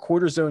on a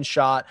quarter zone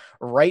shot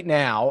right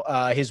now.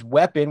 His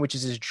weapon, which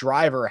is his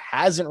driver,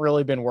 hasn't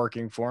really been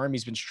working for him.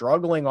 He's been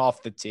struggling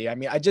off the tee. I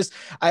mean,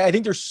 I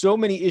think there's so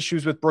many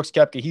issues with Brooks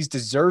Koepka. He's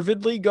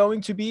deservedly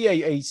going to be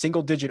a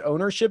single digit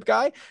ownership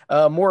guy.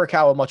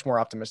 Morikawa, much more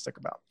optimistic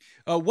about.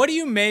 What do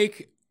you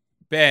make,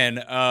 Ben,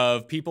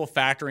 of people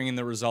factoring in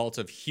the results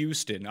of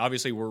Houston?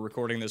 Obviously, we're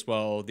recording this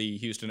while the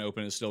Houston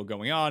Open is still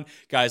going on.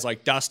 Guys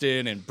like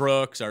Dustin and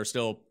Brooks are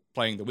still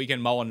playing the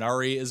weekend.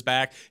 Molinari is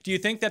back. Do you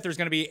think that there's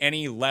going to be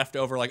any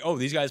leftover, like, oh,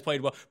 these guys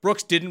played well.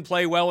 Brooks didn't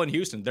play well in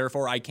Houston,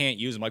 therefore I can't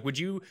use him. Like, would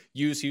you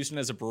use Houston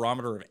as a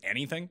barometer of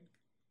anything?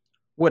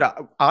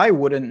 I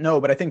wouldn't know,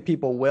 but I think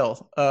people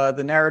will.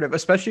 The narrative,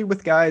 especially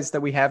with guys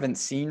that we haven't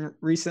seen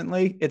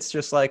recently, it's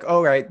just like,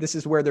 oh, right, this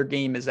is where their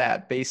game is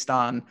at based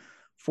on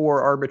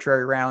 4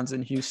 arbitrary rounds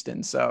in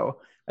Houston.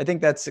 So I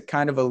think that's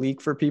kind of a leak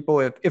for people.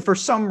 If for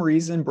some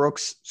reason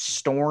Brooks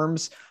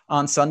storms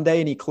on Sunday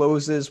and he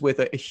closes with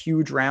a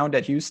huge round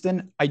at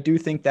Houston, I do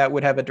think that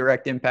would have a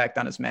direct impact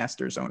on his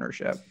Masters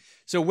ownership.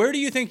 So where do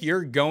you think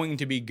you're going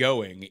to be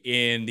going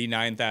in the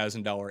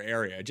 $9,000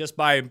 area? Just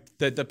by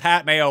the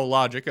Pat Mayo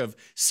logic of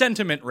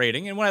sentiment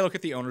rating. And when I look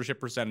at the ownership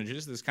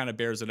percentages, this kind of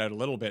bears it out a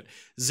little bit.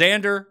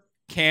 Xander,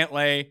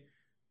 Cantlay,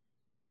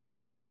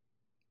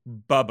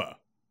 Bubba,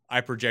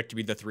 I project to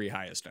be the 3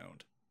 highest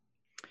owned.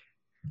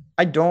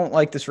 I don't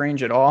like this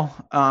range at all.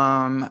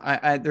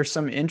 There's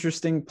some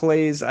interesting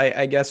plays.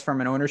 I guess from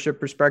an ownership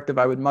perspective,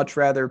 I would much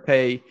rather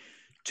pay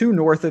 2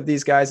 north of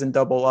these guys and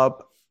double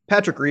up.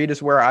 Patrick Reed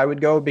is where I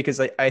would go because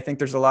I think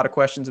there's a lot of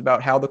questions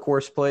about how the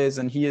course plays,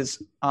 and he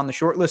is on the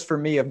short list for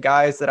me of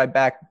guys that I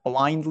back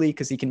blindly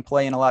because he can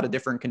play in a lot of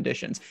different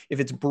conditions. If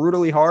it's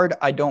brutally hard,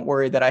 I don't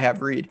worry that I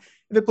have Reed.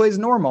 If it plays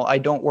normal, I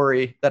don't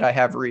worry that I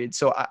have Reed.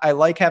 So I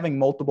like having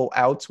multiple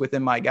outs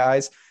within my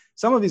guys.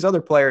 Some of these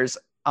other players,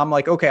 I'm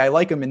like, okay, I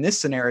like them in this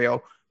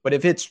scenario, but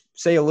if it's,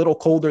 say, a little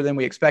colder than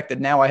we expected,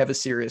 now I have a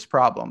serious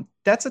problem.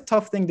 That's a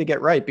tough thing to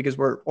get right because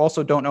we're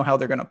also don't know how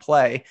they're going to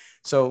play.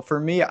 So for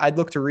me, I'd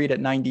look to Reed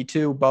at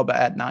 92, Bubba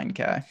at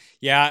 9K.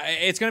 Yeah,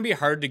 it's going to be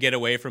hard to get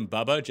away from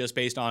Bubba just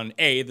based on,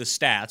 A, the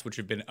stats, which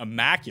have been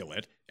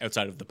immaculate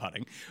outside of the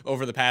putting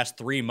over the past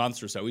 3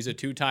 months or so. He's a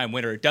 2-time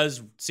winner. It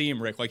does seem,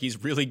 Rick, like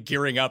he's really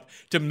gearing up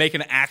to make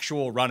an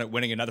actual run at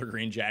winning another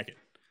green jacket.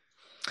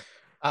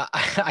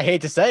 I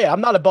hate to say it, I'm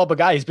not a Bubba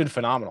guy. He's been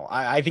phenomenal.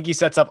 I think he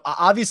sets up,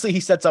 obviously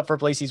he sets up for a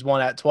place he's won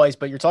at twice,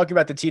 but you're talking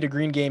about the tee to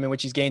green game in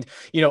which he's gained,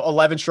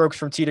 11 strokes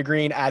from tee to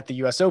green at the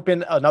US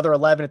Open, another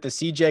 11 at the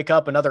CJ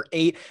Cup, another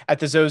 8 at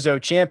the Zozo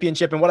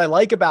Championship. And what I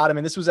like about him,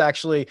 and this was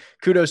actually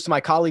kudos to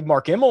my colleague,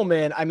 Mark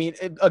Immelman. I mean,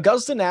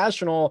 Augusta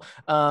National,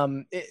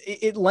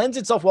 it lends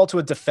itself well to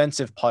a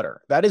defensive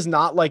putter. That is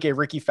not like a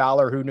Ricky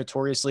Fowler who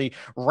notoriously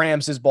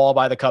rams his ball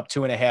by the cup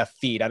 2.5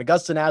 feet. At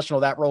Augusta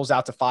National, that rolls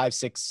out to 5,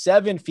 6,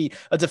 7 feet.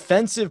 A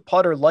defensive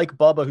putter like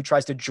Bubba, who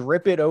tries to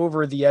drip it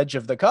over the edge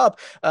of the cup,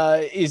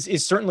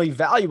 is certainly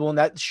valuable. And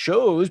that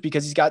shows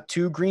because he's got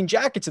 2 green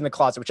jackets in the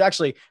closet, which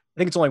actually, I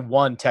think it's only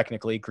 1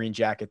 technically green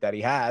jacket that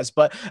he has,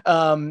 but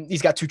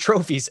he's got 2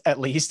 trophies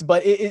at least.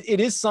 But it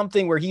is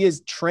something where he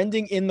is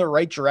trending in the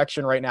right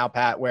direction right now,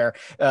 Pat, where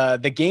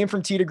the game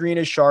from tee to green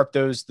is sharp.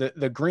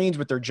 The greens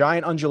with their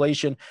giant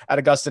undulation at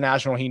Augusta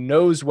National, he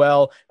knows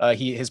well.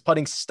 His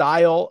putting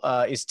style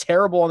is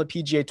terrible on the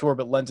PGA Tour,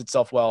 but lends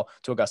itself well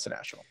to Augusta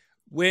National.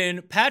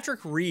 When Patrick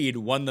Reed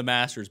won the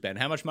Masters, Ben,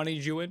 how much money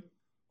did you win?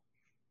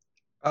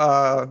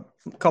 A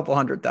couple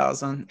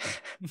 $100,000.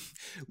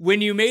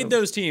 When you made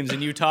those teams,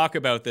 and you talk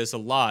about this a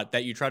lot,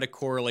 that you try to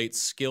correlate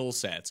skill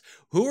sets,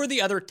 who are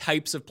the other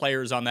types of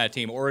players on that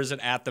team? Or is it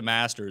at the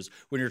Masters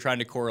when you're trying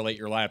to correlate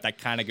your lineup that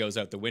kind of goes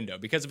out the window?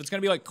 Because if it's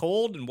going to be like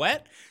cold and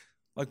wet,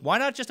 like why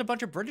not just a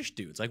bunch of British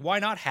dudes? Like why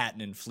not Hatton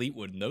and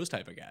Fleetwood and those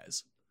type of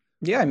guys?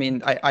 Yeah, I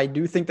mean, I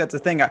do think that's a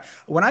thing.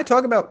 When I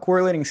talk about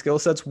correlating skill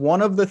sets,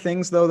 one of the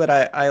things, though, that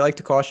I like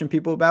to caution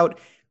people about,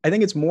 I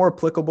think it's more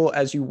applicable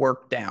as you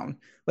work down.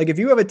 Like if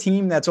you have a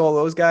team that's all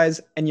those guys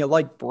and you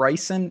like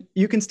Bryson,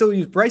 you can still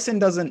use Bryson.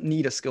 Doesn't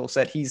need a skill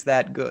set. He's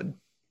that good.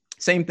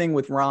 Same thing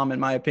with Rahm, in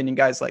my opinion,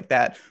 guys like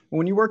that.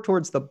 When you work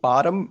towards the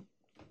bottom,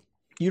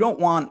 you don't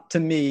want,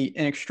 to me,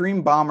 an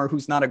extreme bomber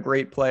who's not a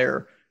great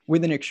player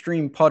with an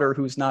extreme putter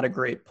who's not a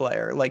great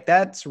player. Like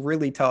that's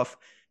really tough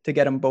to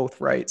get them both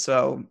right.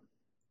 So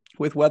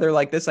with weather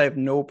like this, I have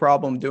no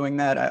problem doing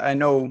that. I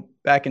know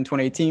back in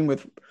 2018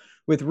 with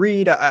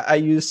Reed, I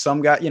used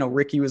some guy,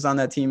 Ricky was on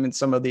that team and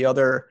some of the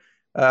other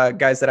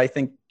guys that I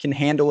think can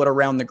handle it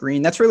around the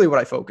green. That's really what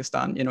I focused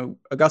on.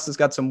 Augusta's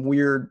got some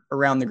weird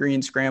around the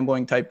green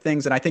scrambling type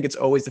things, and I think it's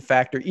always a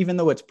factor, even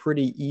though it's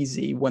pretty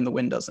easy when the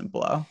wind doesn't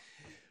blow.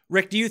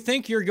 Rick, do you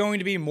think you're going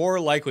to be more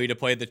likely to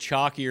play the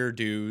chalkier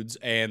dudes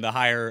and the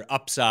higher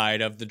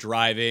upside of the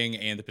driving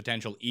and the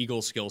potential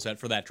eagle skill set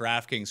for that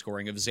DraftKings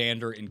scoring of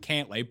Xander and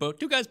Cantlay?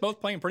 Two guys both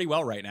playing pretty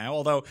well right now,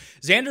 although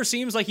Xander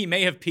seems like he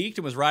may have peaked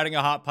and was riding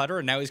a hot putter,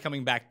 and now he's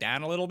coming back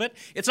down a little bit.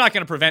 It's not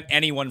going to prevent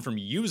anyone from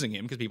using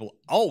him because people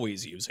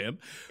always use him.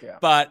 Yeah.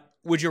 But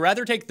would you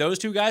rather take those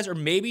two guys or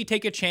maybe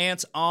take a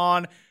chance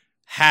on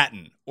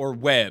Hatton or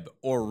Webb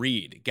or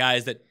Reed,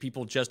 guys that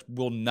people just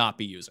will not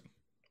be using?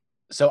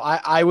 So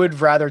I would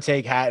rather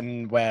take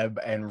Hatton, Webb,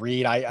 and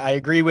Reed. I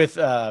agree with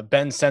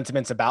Ben's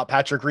sentiments about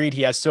Patrick Reed.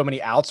 He has so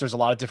many outs. There's a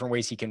lot of different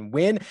ways he can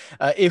win.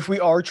 If we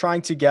are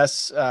trying to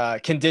guess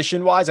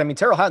condition-wise, I mean,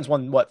 Tyrrell Hatton's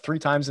won, 3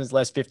 times in his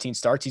last 15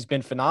 starts. He's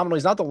been phenomenal.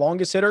 He's not the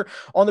longest hitter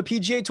on the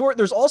PGA Tour.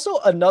 There's also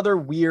another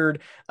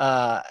weird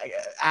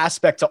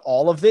aspect to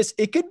all of this.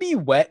 It could be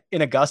wet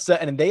in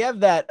Augusta, and they have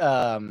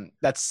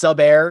that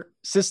sub-air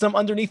system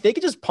underneath. They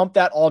could just pump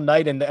that all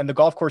night and the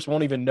golf course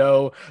won't even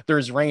know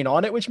there's rain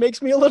on it, which makes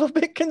me a little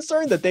bit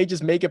concerned that they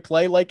just make it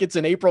play like it's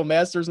an April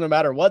Masters no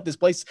matter what. This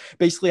place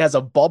basically has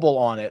a bubble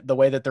on it, the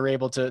way that they're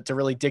able to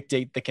really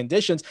dictate the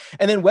conditions.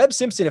 And then Webb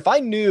Simpson, if I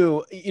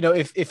knew,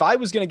 if I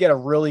was going to get a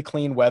really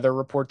clean weather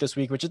report this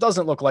week, which it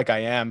doesn't look like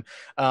I am,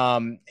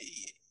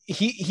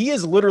 he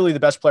is literally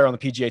the best player on the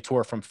PGA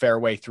Tour from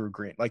fairway through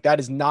green. Like, that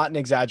is not an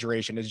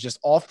exaggeration. It's just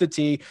off the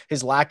tee,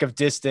 his lack of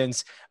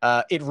distance.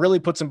 It really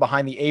puts him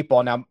behind the 8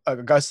 ball. Now,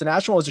 Augusta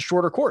National is a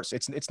shorter course.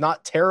 It's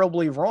not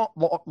terribly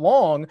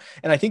long,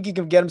 and I think he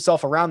can get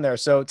himself around there.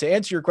 So to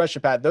answer your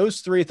question, Pat,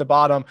 those 3 at the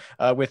bottom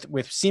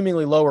with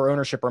seemingly lower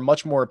ownership are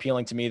much more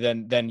appealing to me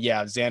than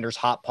Xander's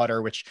hot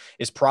putter, which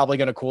is probably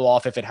going to cool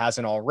off if it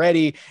hasn't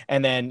already.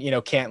 And then,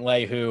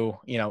 Cantlay, who,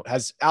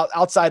 has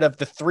outside of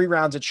the 3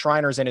 rounds at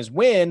Shriners and his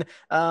win,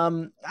 I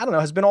don't know,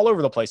 has been all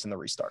over the place in the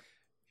restart.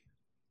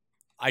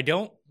 I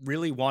don't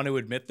really want to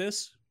admit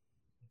this,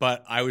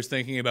 but I was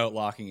thinking about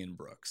locking in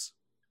Brooks.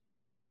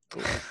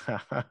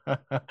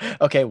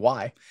 Okay,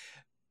 why?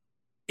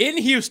 In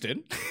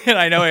Houston, and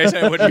I know I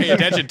said I wouldn't pay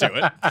attention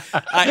to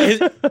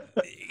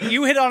it.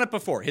 You hit on it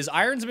before. His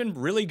irons have been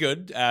really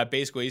good,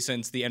 basically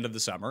since the end of the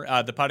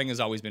summer. The putting has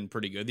always been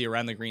pretty good. The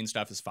around the green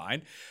stuff is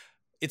fine.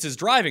 It's his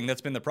driving that's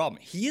been the problem.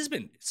 He has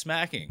been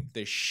smacking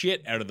the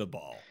shit out of the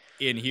ball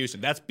in Houston.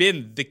 That's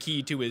been the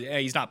key to his.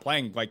 He's not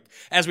playing, like,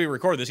 as we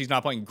record this, he's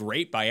not playing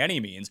great by any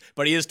means,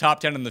 but he is top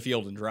 10 in the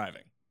field in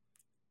driving.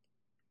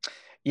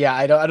 Yeah,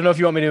 I don't know if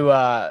you want me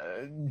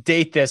to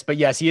date this, but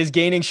yes, he is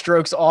gaining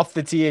strokes off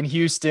the tee in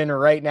Houston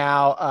right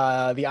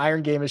now. The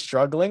iron game is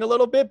struggling a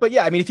little bit, but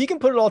yeah, I mean, if he can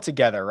put it all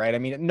together, right? I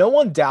mean, no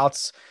one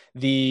doubts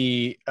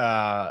the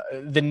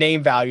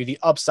name value, the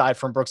upside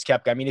from Brooks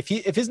Koepka. I mean, if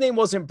his name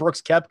wasn't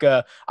Brooks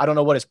Koepka, I don't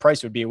know what his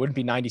price would be. It wouldn't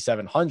be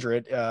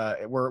 9,700.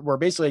 We're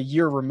basically a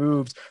year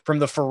removed from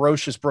the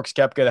ferocious Brooks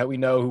Koepka that we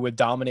know, who would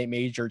dominate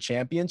major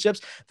championships.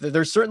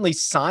 There's certainly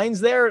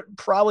signs there,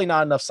 probably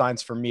not enough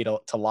signs for me to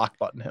lock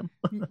button him.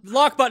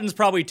 Lock button's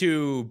probably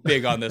too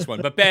big on this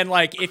one, but Ben,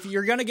 like, if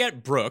you're gonna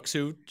get Brooks,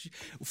 who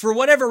for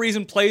whatever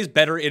reason plays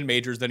better in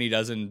majors than he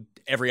does in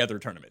every other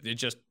tournament, it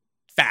just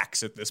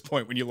facts at this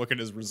point when you look at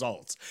his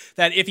results,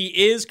 that if he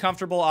is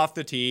comfortable off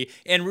the tee,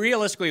 and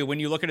realistically when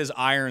you look at his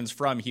irons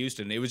from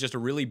Houston, it was just a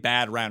really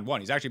bad round 1.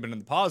 He's actually been in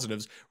the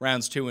positives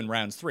rounds 2 and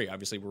rounds 3.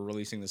 Obviously we're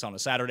releasing this on a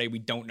Saturday. We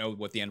don't know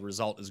what the end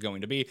result is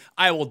going to be.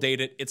 I will date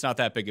it. It's not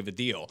that big of a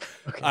deal.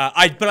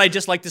 Okay. But I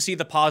just like to see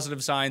the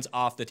positive signs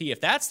off the tee. If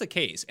that's the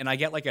case and I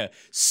get like a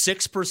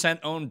 6%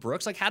 owned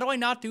Brooks, like, how do I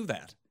not do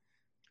that?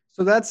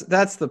 So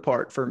that's the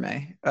part for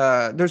me.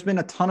 There's been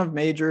a ton of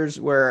majors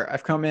where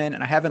I've come in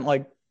and I haven't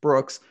liked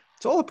Brooks.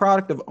 It's all a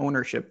product of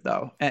ownership,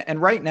 though.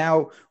 And right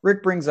now,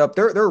 Rick brings up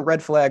there are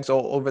red flags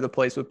all over the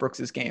place with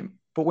Brooks's game.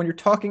 But when you're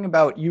talking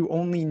about, you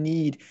only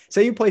need,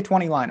 say you play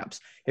 20 lineups.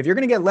 If you're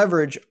going to get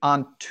leverage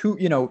on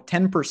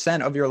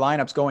 10% of your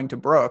lineups going to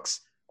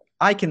Brooks,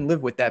 I can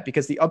live with that,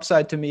 because the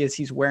upside to me is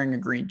he's wearing a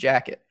green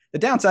jacket. The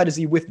downside is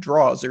he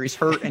withdraws or he's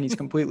hurt and he's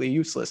completely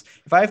useless.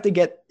 If I have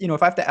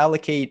to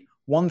allocate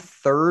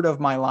 1/3 of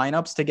my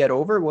lineups to get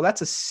over, well,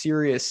 that's a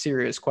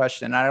serious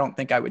question. I don't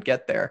think I would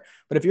get there.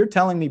 But if you're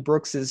telling me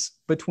Brooks is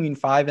between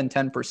 5 and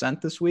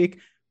 10% this week,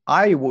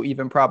 I will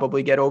even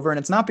probably get over. And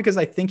it's not because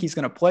I think he's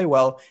going to play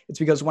well. It's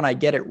because when I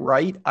get it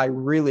right, I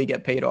really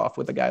get paid off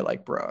with a guy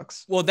like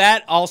Brooks. Well,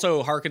 that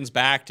also harkens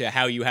back to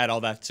how you had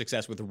all that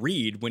success with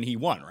Reed when he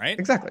won, right?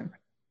 Exactly.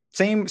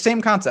 Same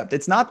concept.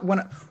 It's not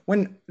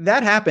when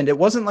that happened, it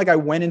wasn't like I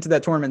went into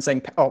that tournament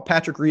saying, oh,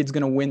 Patrick Reed's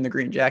going to win the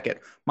green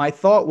jacket. My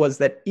thought was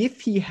that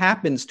if he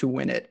happens to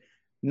win it,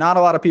 not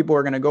a lot of people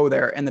are going to go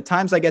there. And the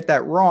times I get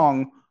that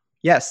wrong,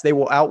 yes, they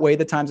will outweigh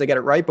the times I get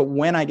it right. But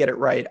when I get it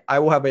right, I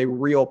will have a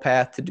real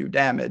path to do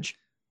damage.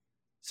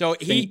 So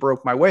he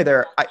broke my way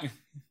there.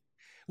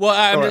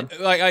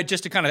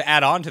 Just to kind of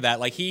add on to that,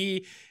 like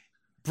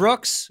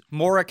Brooks,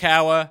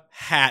 Morikawa,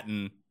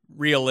 Hatton,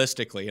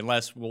 realistically,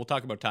 unless we'll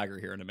talk about Tiger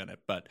here in a minute,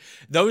 but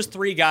those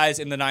three guys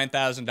in the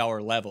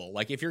 $9,000 level,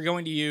 like if you're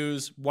going to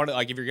use one,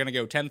 like if you're going to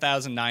go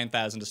 10,000,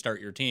 9,000 to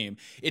start your team,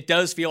 it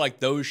does feel like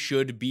those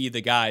should be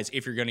the guys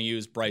if you're going to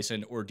use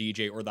Bryson or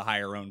DJ or the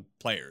higher owned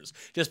players,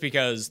 just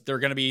because they're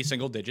going to be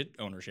single digit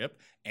ownership.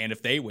 And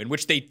if they win,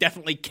 which they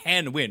definitely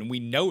can win,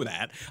 we know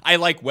that. I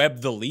like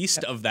Webb the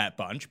least of that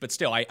bunch, but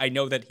still, I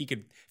know that he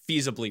could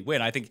feasibly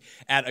win. I think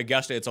at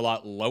Augusta, it's a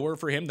lot lower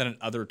for him than in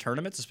other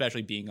tournaments,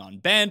 especially being on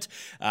bent,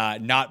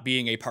 not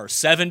being a par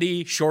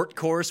 70 short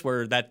course,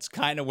 where that's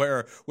kind of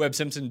where Webb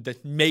Simpson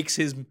makes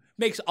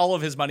all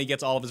of his money,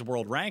 gets all of his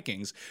world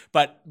rankings.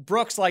 But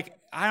Brooks, like,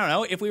 I don't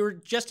know, if we were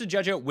just to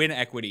judge out win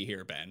equity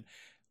here, Ben,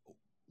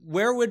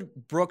 where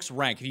would Brooks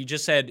rank if you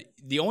just said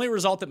the only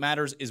result that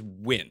matters is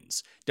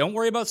wins? Don't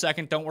worry about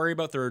second, don't worry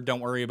about third,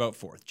 don't worry about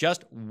fourth,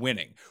 just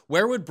winning.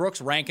 Where would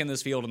Brooks rank in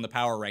this field in the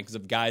power rankings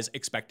of guys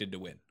expected to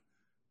win?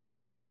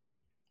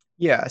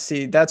 Yeah,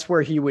 see, that's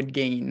where he would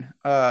gain.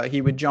 He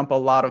would jump a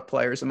lot of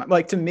players.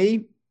 Like, to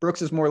me,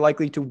 Brooks is more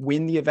likely to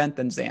win the event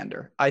than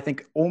Xander. I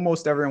think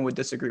almost everyone would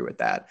disagree with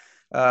that.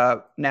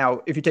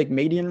 Now, if you take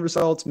median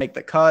results, make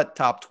the cut,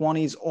 top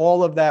 20s,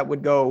 all of that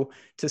would go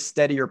to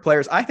steadier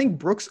players. I think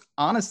Brooks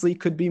honestly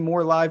could be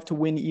more live to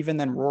win even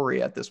than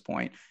Rory at this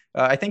point.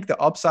 I think the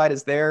upside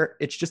is there.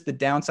 It's just the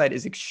downside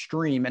is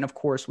extreme. And of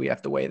course, we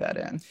have to weigh that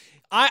in.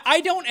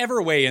 I don't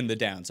ever weigh in the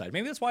downside.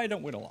 Maybe that's why I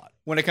don't win a lot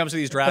when it comes to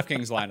these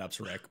DraftKings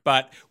lineups, Rick.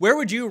 But where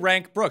would you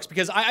rank Brooks?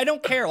 Because I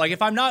don't care. Like,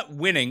 if I'm not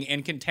winning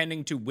and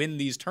contending to win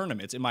these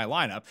tournaments in my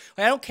lineup,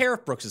 I don't care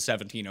if Brooks is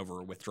 17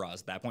 over withdrawals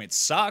at that point. It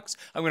sucks.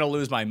 I'm going to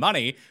lose my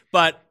money.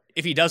 But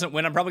if he doesn't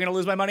win, I'm probably going to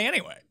lose my money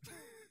anyway.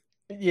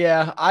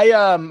 Yeah,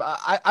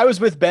 I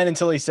was with Ben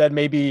until he said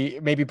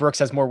maybe Brooks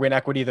has more win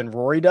equity than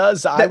Rory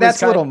does.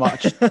 That's a little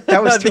much.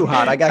 That was too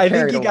hot. I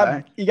think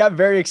he got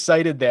very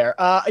excited there.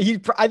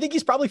 I think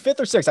he's probably fifth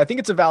or sixth. I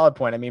think it's a valid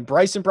point. I mean,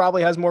 Bryson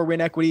probably has more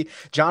win equity.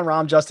 Jon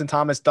Rahm, Justin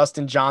Thomas,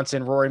 Dustin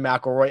Johnson, Rory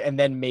McIlroy, and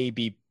then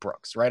maybe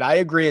Brooks. Right? I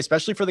agree,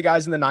 especially for the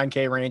guys in the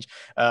 9K range.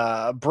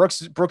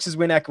 Brooks's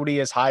win equity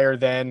is higher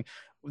than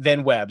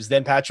Webb's,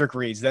 then Patrick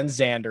Reed's, then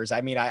Xander's.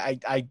 I mean,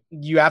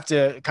 you have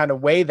to kind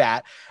of weigh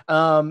that.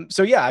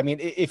 So yeah, I mean,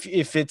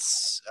 if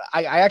it's,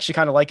 I actually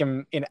kind of like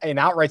him in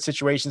outright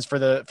situations for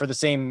the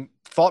same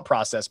thought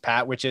process,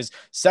 Pat, which is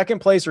second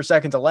place or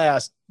second to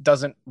last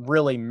doesn't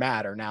really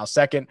matter. Now,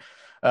 second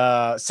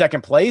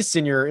place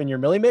in your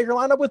Millie Maker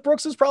lineup with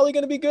Brooks is probably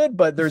going to be good,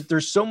 but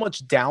there's so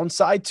much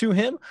downside to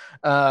him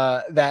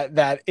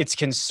that it's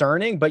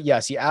concerning. But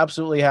yes, he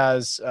absolutely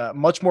has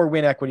much more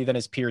win equity than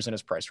his peers in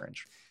his price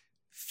range.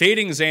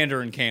 Fading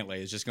Xander and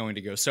Cantlay is just going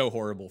to go so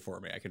horrible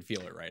for me. I can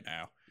feel it right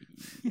now.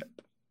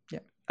 Yeah,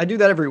 I do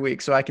that every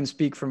week, so I can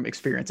speak from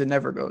experience. It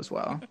never goes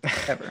well,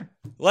 ever.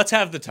 Let's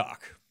have the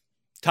talk.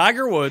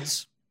 Tiger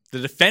Woods, the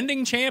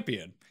defending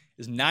champion,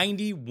 is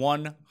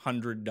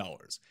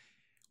 $9,100.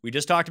 We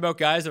just talked about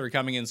guys that are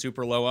coming in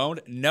super low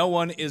owned. No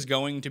one is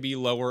going to be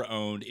lower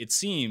owned, it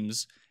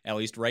seems, at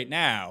least right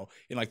now,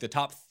 in like the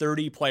top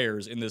 30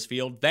 players in this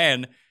field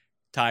than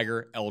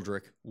Tiger,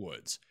 Eldrick,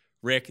 Woods.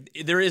 Rick,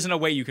 there isn't a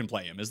way you can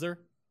play him, is there?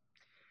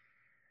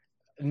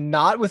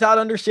 Not without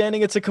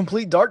understanding it's a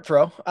complete dart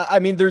throw. I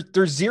mean,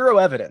 there's zero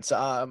evidence.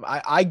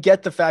 I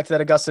get the fact that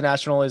Augusta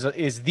National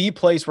is the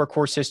place where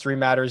course history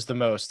matters the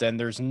most, and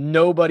there's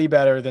nobody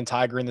better than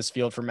Tiger in this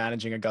field for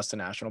managing Augusta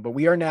National. But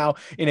we are now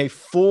in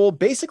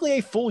basically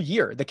a full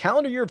year. The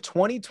calendar year of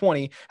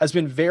 2020 has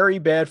been very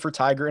bad for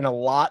Tiger in a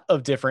lot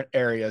of different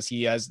areas.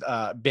 He has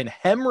been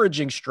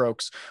hemorrhaging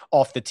strokes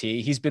off the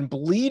tee. He's been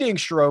bleeding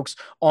strokes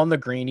on the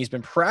green. He's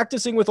been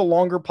practicing with a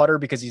longer putter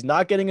because he's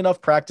not getting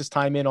enough practice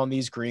time in on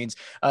these greens.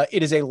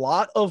 It is a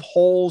lot of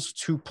holes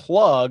to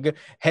plug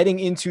heading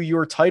into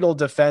your title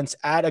defense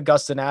at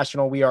Augusta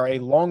National. We are a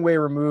long way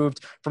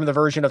removed from the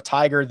version of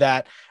Tiger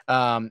that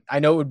I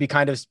know it would be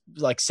kind of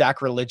like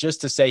sacrilegious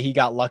to say he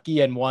got lucky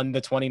and won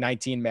the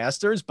 2019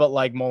 Masters, but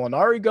like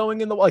Molinari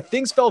going in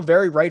things fell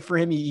very right for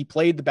him. He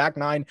played the back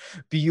nine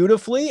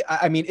beautifully.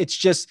 I mean, it's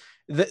just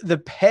the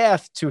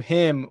path to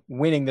him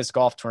winning this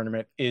golf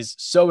tournament is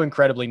so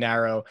incredibly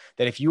narrow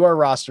that if you are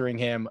rostering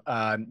him,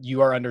 you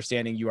are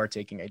understanding you are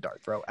taking a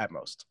dart throw at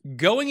most.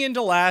 Going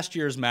into last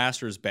year's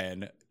Masters,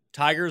 Ben,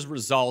 Tiger's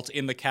result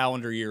in the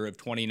calendar year of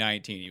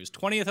 2019. He was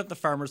 20th at the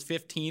Farmers,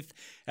 15th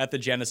at the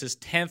Genesis,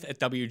 10th at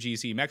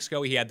WGC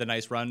Mexico. He had the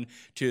nice run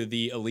to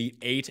the Elite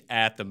Eight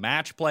at the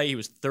match play. He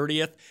was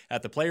 30th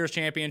at the Players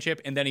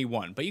Championship, and then he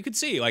won. But you could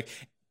see, like,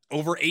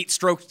 over 8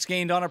 strokes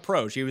gained on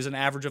approach. He was an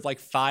average of like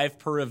 5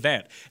 per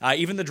event.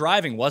 Even the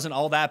driving wasn't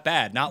all that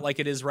bad, not like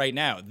it is right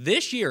now.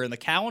 This year, in the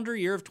calendar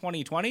year of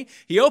 2020,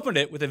 he opened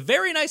it with a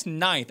very nice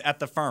 9th at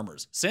the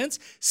Farmers. Since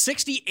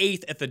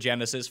 68th at the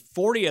Genesis,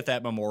 40th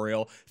at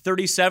Memorial,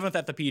 37th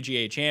at the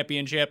PGA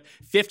Championship,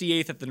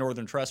 58th at the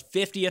Northern Trust,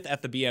 50th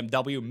at the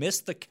BMW,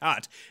 missed the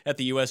cut at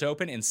the US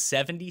Open, and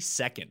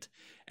 72nd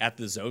at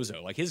the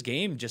Zozo. Like, his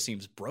game just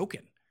seems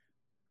broken.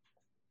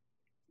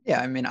 Yeah,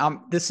 I mean,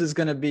 this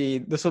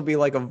will be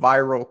like a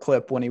viral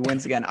clip when he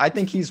wins again. I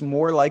think he's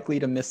more likely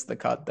to miss the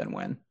cut than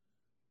win.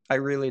 I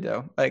really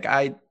do. Like,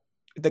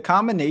 the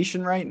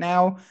combination right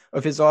now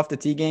of his off the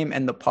tee game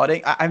and the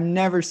putting, I've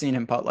never seen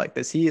him putt like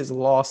this. He is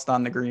lost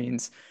on the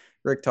greens.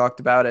 Rick talked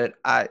about it.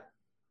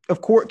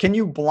 Of course, can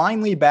you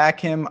blindly back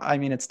him? I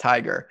mean, it's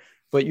Tiger,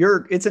 but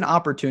it's an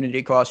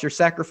opportunity cost. You're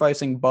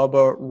sacrificing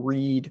Bubba,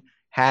 Reed,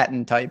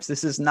 Hatton types.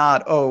 This is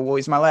not, oh, well,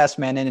 he's my last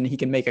man in and he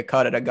can make a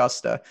cut at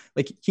Augusta.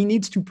 Like, he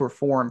needs to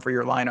perform for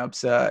your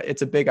lineups.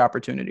 It's a big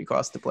opportunity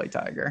cost to play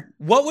Tiger.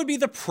 What would be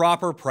the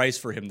proper price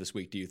for him this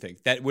week, do you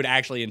think, that would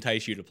actually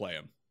entice you to play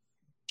him?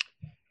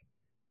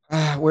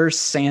 Where's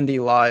Sandy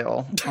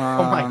Lyle?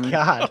 Oh my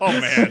God.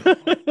 Oh man.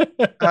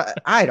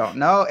 I don't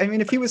know. I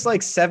mean, if he was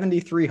like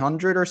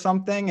 7,300 or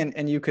something,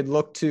 and you could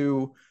look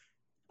to,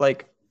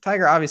 like,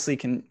 Tiger obviously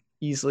can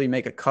easily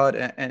make a cut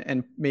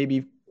and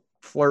maybe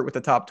flirt with the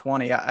top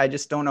 20. I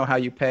just don't know how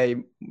you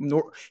pay.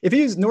 If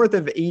he's north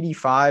of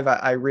 85,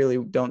 I really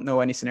don't know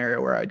any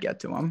scenario where I'd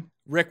get to him.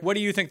 Rick, what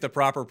do you think the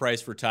proper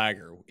price for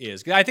Tiger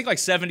is? I think like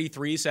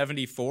 73,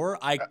 74.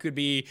 I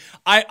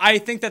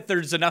think that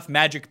there's enough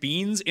magic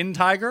beans in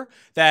Tiger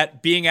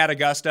that being at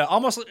Augusta,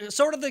 almost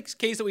sort of the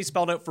case that we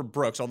spelled out for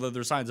Brooks, although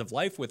there's signs of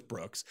life with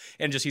Brooks,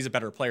 and just he's a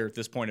better player at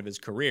this point of his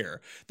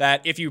career,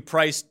 that if you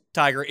price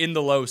Tiger in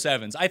the low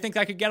sevens, I think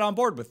I could get on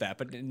board with that.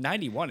 But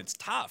 91, it's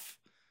tough.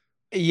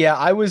 Yeah,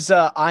 I was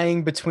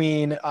eyeing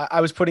between.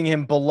 I was putting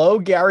him below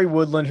Gary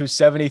Woodland, who's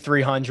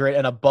 7,300,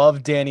 and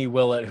above Danny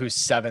Willett, who's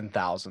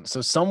 7,000.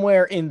 So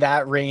somewhere in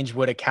that range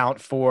would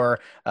account for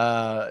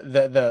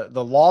the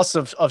loss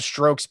of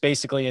strokes,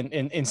 basically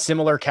in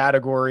similar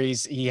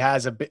categories. He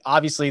has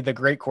obviously the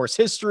great course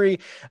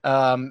history.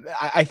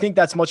 I think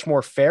that's much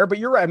more fair. But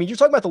you're right. I mean, you're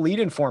talking about the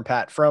lead-in form,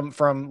 Pat,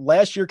 from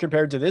last year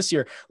compared to this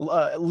year.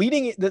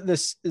 Leading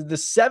the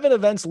 7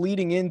 events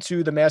leading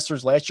into the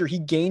Masters last year, he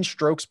gained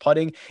strokes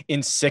putting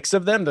in 6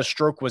 of them. The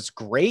stroke was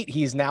great.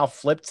 He's now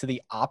flipped to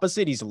the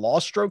opposite. He's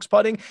lost strokes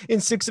putting in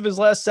 6 of his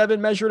last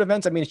 7 measured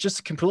events. I mean, it's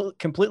just a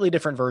completely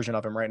different version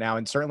of him right now,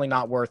 and certainly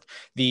not worth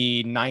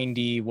the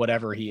 90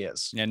 whatever he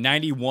is. Yeah,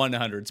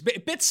 9,100. It's a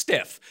bit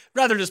stiff.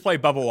 Rather just play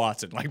Bubba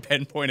Watson, like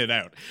Ben pointed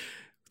out.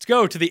 Let's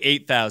go to the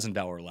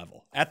 $8,000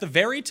 level. At the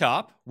very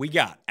top, we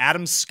got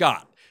Adam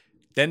Scott,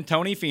 then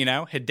Tony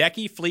Finau,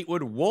 Hideki,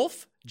 Fleetwood,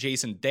 Wolf,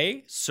 Jason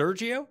Day,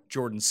 Sergio,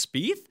 Jordan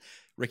Spieth,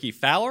 Ricky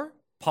Fowler,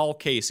 Paul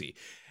Casey.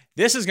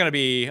 This is going to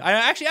be,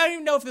 I don't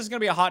even know if this is going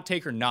to be a hot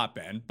take or not,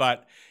 Ben,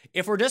 but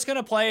if we're just going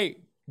to play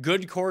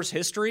good course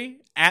history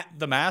at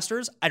the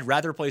Masters, I'd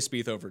rather play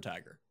Spieth over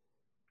Tiger.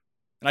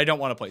 And I don't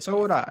want to play Spieth.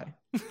 So would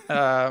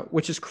I,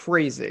 which is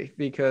crazy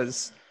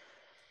because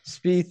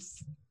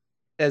Spieth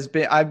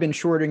I've been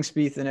shorting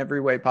Spieth in every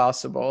way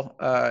possible,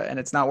 and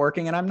it's not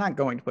working, and I'm not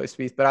going to play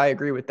Spieth, but I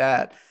agree with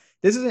that.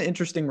 This is an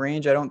interesting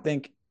range. I don't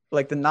think,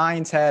 like, the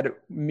 9s had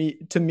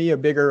a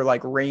bigger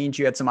like range.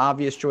 You had some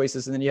obvious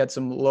choices and then you had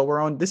some lower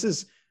owned. This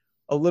is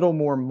a little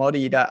more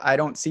muddied. I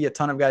don't see a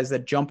ton of guys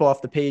that jump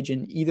off the page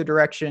in either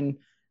direction.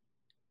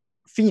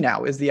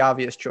 Finau is the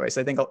obvious choice.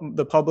 I think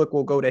the public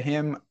will go to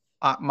him.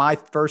 My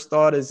first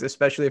thought is,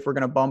 especially if we're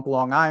going to bump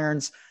long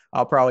irons,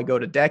 I'll probably go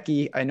to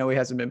Hideki. I know he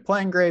hasn't been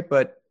playing great,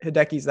 but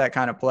Hideki's that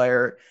kind of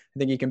player. I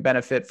think he can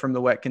benefit from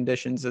the wet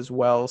conditions as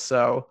well.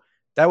 So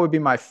that would be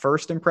my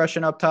first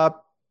impression up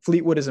top.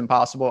 Fleetwood is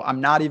impossible.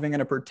 I'm not even going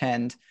to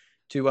pretend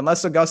to,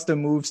 unless Augusta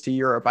moves to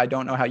Europe. I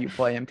don't know how you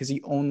play him because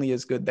he only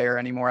is good there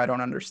anymore. I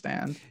don't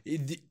understand.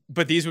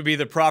 But these would be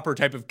the proper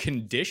type of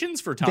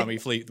conditions for Tommy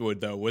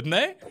Fleetwood, though, wouldn't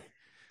they?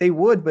 They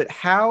would, but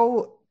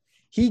how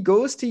he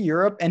goes to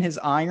Europe and his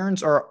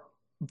irons are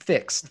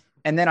fixed.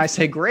 And then I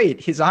say, great,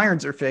 his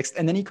irons are fixed.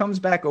 And then he comes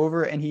back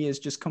over and he is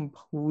just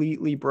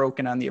completely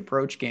broken on the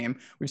approach game.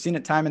 We've seen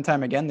it time and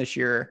time again this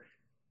year.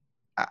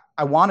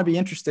 I want to be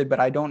interested, but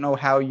I don't know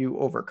how you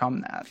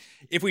overcome that.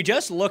 If we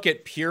just look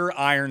at pure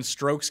iron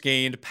strokes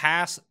gained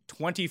past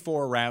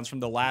 24 rounds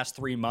from the last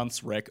 3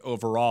 months, Rick,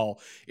 overall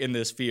in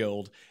this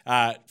field,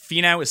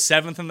 Finau is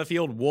 7th in the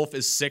field, Wolf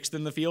is 6th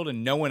in the field,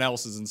 and no one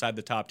else is inside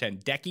the top 10.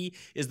 Decky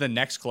is the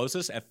next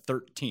closest at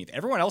 13th.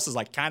 Everyone else is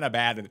like kind of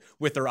bad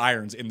with their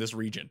irons in this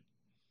region.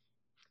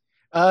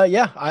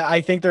 I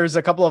think there's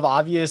a couple of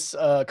obvious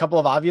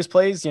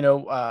plays. You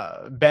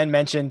know, Ben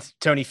mentioned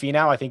Tony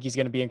Finau. I think he's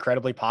going to be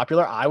incredibly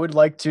popular. I would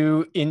like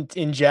to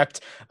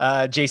inject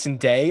Jason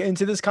Day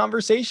into this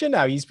conversation.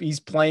 Now he's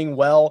playing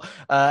well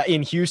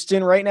in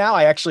Houston right now.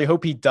 I actually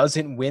hope he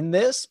doesn't win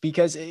this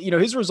because, you know,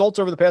 his results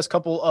over the past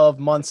couple of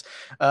months,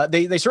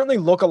 they certainly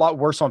look a lot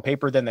worse on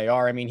paper than they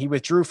are. I mean, he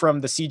withdrew from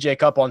the CJ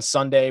Cup on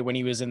Sunday when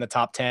he was in the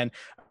top 10.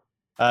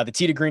 The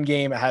tee to green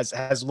game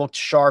has looked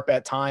sharp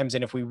at times.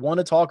 And if we want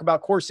to talk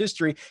about course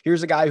history,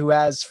 here's a guy who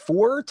has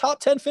 4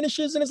 top 10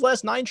 finishes in his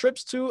last 9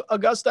 trips to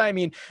Augusta. I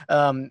mean,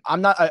 I'm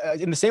not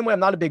in the same way. I'm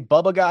not a big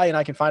Bubba guy and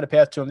I can find a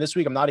path to him this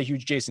week. I'm not a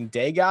huge Jason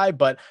Day guy,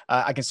 but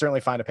I can certainly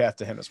find a path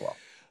to him as well.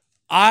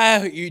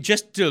 You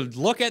just to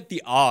look at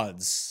the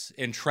odds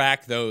and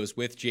track those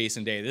with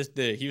Jason Day.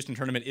 The Houston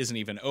tournament isn't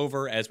even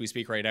over as we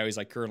speak right now. He's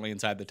like currently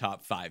inside the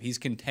top 5. He's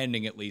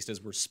contending at least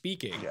as we're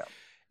speaking. Yeah.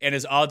 And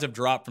his odds have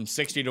dropped from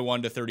 60 to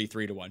 1 to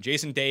 33 to 1.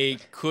 Jason Day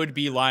could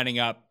be lining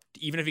up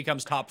even if he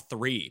comes top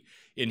 3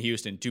 in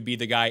Houston, to be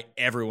the guy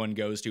everyone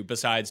goes to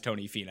besides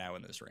Tony Finau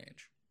in this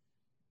range.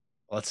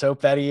 Let's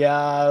hope that he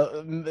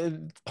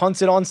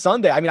punts it on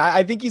Sunday. I mean,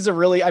 I think he's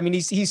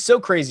he's so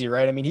crazy,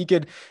 right? I mean, he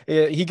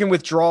can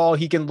withdraw,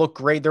 he can look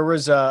great. There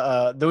was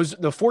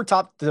the four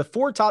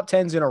top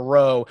tens in a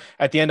row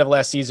at the end of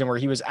last season where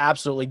he was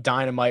absolutely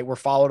dynamite. Were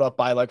followed up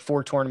by like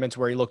 4 tournaments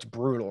where he looked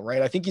brutal,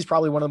 right? I think he's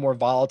probably one of the more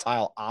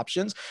volatile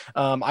options.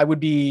 I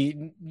would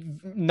be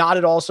not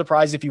at all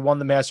surprised if he won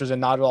the Masters, and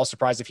not at all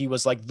surprised if he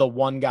was like the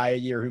one guy a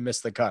year who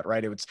missed the cut,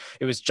 right? It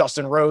was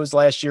Justin Rose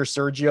last year.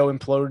 Sergio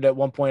imploded at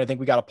one point. I think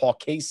we got a Paul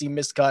Casey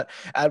miscut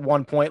at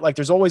one point. Like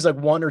there's always like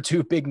 1 or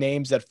 2 big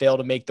names that fail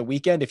to make the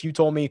weekend. If you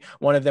told me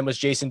one of them was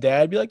Jason Day,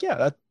 I'd be like,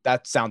 yeah,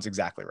 that sounds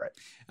exactly right.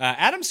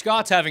 Adam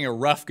Scott's having a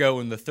rough go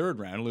in the 3rd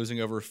round,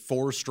 losing over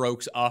 4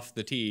 strokes off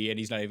the tee, and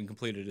he's not even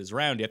completed his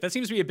round yet. That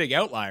seems to be a big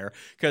outlier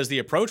because the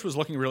approach was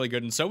looking really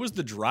good, and so was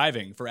the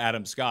driving for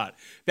Adam Scott.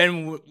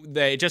 Then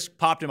it just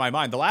popped in my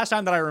mind. The last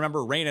time that I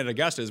remember rain at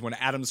Augusta is when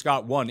Adam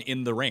Scott won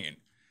in the rain.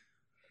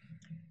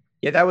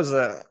 Yeah, that was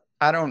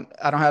I don't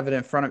have it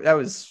in front of me. That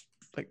was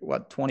like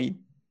what, 20,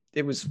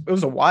 it was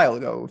a while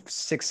ago,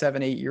 6,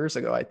 7, 8 years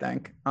ago, I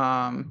think.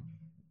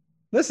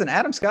 Listen,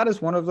 Adam Scott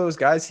is one of those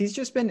guys.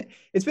 It's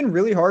been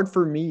really hard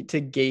for me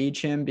to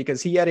gauge him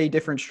because he had a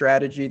different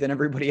strategy than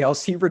everybody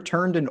else. He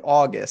returned in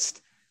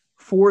August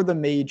for the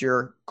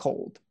major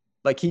cold.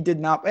 Like he did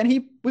not, and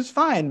he was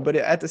fine, but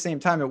at the same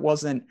time, it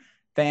wasn't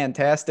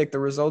fantastic. The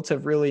results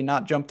have really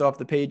not jumped off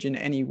the page in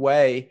any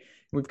way.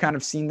 We've kind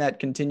of seen that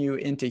continue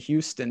into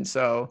Houston.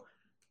 So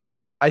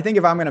I think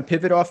if I'm going to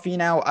pivot off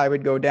Finau, I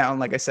would go down,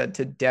 like I said,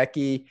 to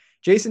Decky.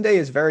 Jason Day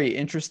is very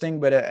interesting,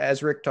 but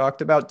as Rick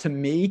talked about, to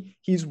me,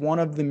 he's one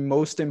of the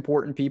most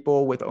important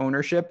people with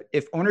ownership.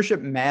 If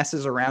ownership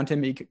masses around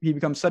him, he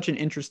becomes such an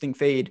interesting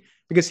fade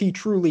because he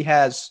truly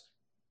has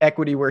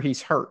equity where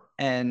he's hurt,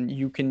 and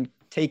you can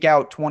take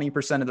out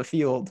 20% of the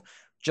field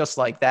just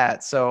like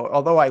that. So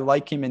although I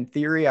like him in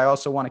theory, I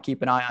also want to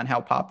keep an eye on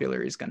how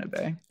popular he's going to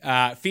be.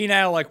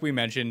 Finau, like we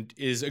mentioned,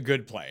 is a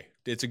good play.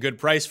 It's a good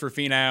price for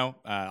Finau.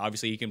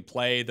 Obviously, he can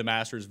play the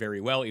Masters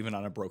very well, even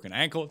on a broken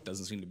ankle. It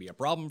doesn't seem to be a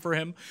problem for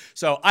him.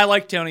 So I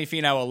like Tony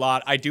Finau a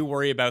lot. I do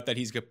worry about that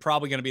he's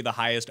probably going to be the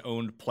highest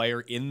owned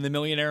player in the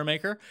Millionaire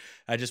Maker,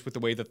 just with the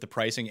way that the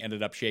pricing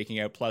ended up shaking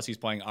out. Plus, he's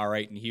playing all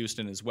right in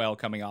Houston as well,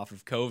 coming off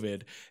of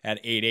COVID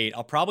at 8-8.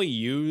 I'll probably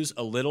use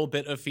a little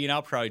bit of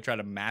Finau, probably try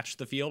to match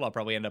the field. I'll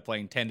probably end up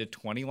playing 10 to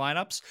 20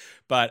 lineups.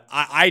 But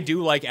I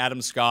do like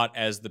Adam Scott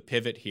as the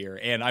pivot here,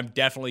 and I'm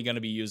definitely going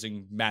to be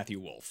using Matthew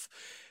Wolff.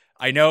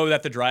 I know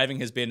that the driving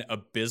has been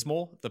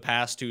abysmal the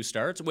past 2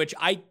 starts, which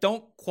I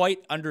don't quite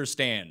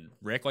understand,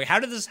 Rick. Like, how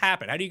did this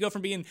happen? How do you go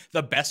from being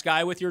the best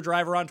guy with your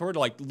driver on tour to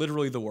like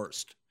literally the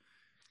worst?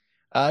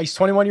 He's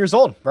 21 years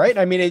old, right?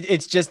 I mean,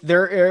 it's just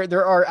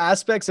there are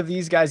aspects of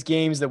these guys'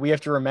 games that we have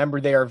to remember.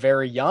 They are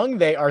very young.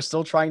 They are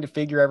still trying to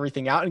figure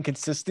everything out, and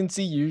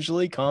consistency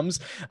usually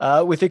comes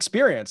with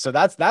experience. So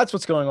that's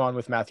what's going on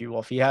with Matthew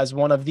Wolff. He has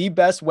one of the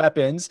best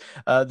weapons,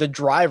 the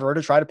driver,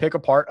 to try to pick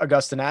apart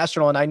Augusta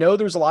National. And I know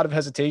there's a lot of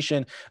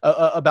hesitation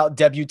about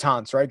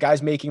debutantes, right?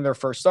 Guys making their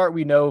first start.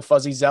 We know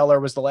Fuzzy Zeller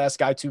was the last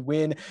guy to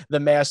win the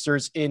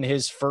Masters in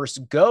his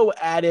first go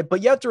at it.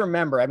 But you have to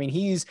remember, I mean,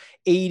 he's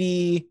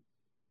 80.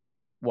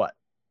 What?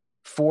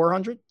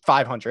 400,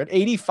 500,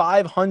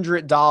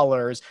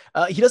 $8,500.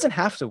 He doesn't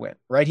have to win,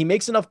 right? He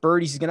makes enough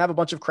birdies. He's going to have a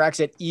bunch of cracks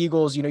at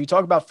eagles. You know, you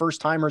talk about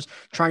first timers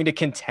trying to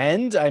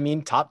contend. I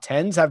mean, top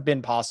 10s have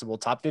been possible.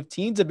 Top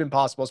 15s have been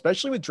possible,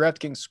 especially with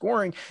DraftKings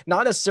scoring,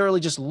 not necessarily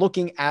just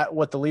looking at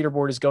what the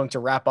leaderboard is going to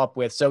wrap up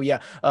with. So yeah,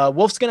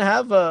 Wolf's going to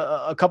have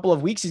a couple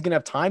of weeks. He's going to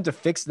have time to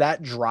fix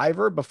that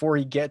driver before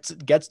he gets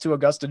to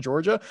Augusta,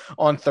 Georgia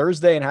on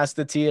Thursday and has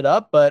to tee it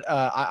up. But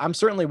I'm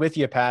certainly with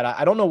you, Pat.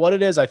 I don't know what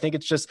it is. I think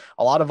it's just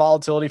a lot of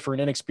volatility for an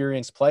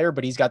inexperienced player,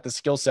 but he's got the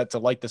skill set to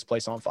light this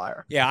place on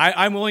fire. Yeah,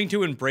 I'm willing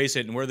to embrace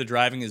it. And where the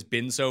driving has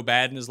been so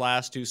bad in his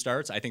last 2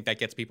 starts, I think that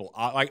gets people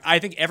like, I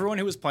think everyone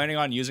who was planning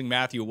on using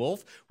Matthew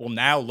Wolff will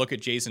now look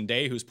at Jason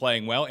Day, who's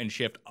playing well, and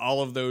shift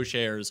all of those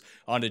shares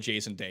onto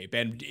Jason Day.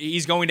 Ben,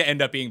 he's going to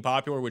end up being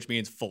popular, which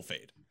means full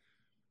fade.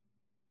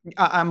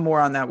 I'm more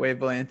on that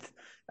wavelength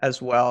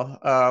as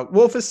well.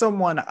 Wolff is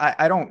someone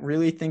I don't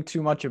really think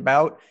too much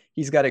about.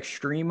 He's got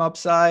extreme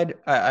upside.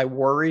 I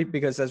worry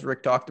because, as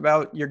Rick talked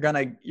about, you're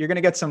gonna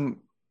get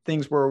some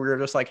things where we're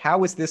just like,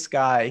 how is this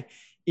guy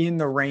in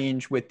the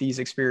range with these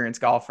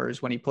experienced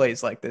golfers when he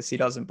plays like this? He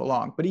doesn't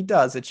belong, but he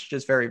does. It's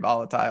just very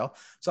volatile.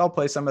 So I'll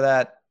play some of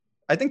that.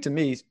 I think to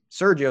me,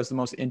 Sergio is the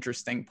most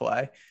interesting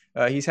play.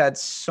 He's had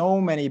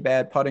so many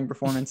bad putting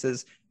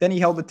performances. Then he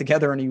held it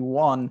together and he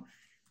won.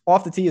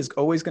 Off the tee is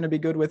always going to be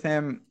good with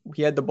him.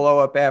 He had the blow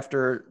up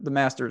after the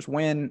Masters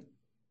win.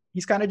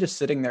 He's kind of just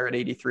sitting there at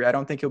 83. I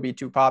don't think he'll be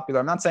too popular.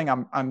 I'm not saying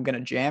I'm going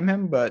to jam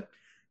him, but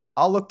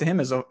I'll look to him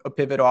as a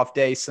pivot off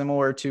day,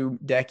 similar to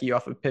Decky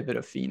off a pivot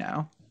of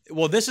Finau.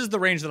 Well, this is the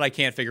range that I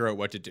can't figure out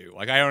what to do.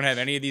 Like, I don't have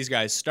any of these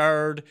guys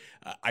starred.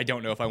 I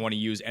don't know if I want to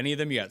use any of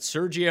them. You got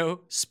Sergio,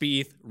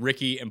 Spieth,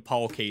 Ricky, and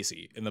Paul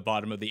Casey in the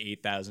bottom of the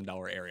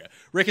 $8,000 area.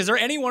 Rick, is there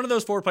any one of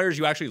those 4 players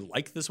you actually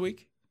like this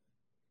week?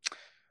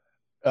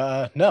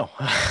 No.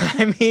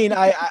 I mean,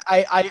 I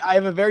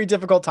have a very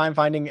difficult time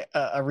finding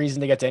a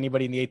reason to get to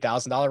anybody in the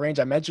 $8,000 range.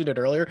 I mentioned it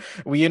earlier.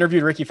 We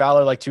interviewed Ricky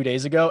Fowler like 2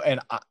 days ago, and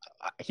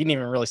he didn't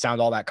even really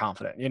sound all that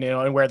confident,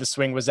 and where the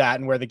swing was at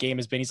and where the game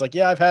has been. He's like,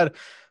 yeah, I've had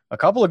a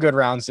couple of good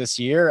rounds this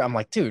year. I'm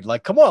like, dude,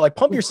 like, come on, like,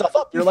 pump yourself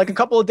up. You're like a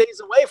couple of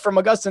days away from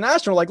Augusta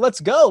National. Like,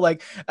 let's go.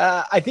 Like,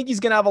 I think he's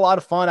going to have a lot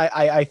of fun.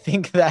 I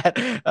think that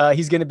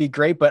he's going to be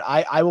great, but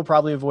I will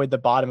probably avoid the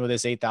bottom of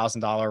this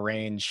 $8,000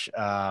 range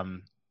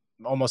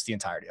almost the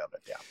entirety of it.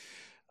 Yeah.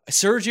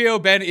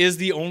 Sergio, Ben, is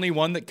the only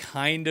one that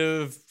kind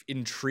of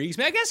intrigues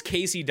me. I guess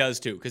Casey does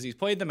too, because he's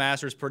played the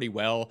Masters pretty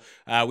well.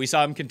 We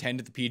saw him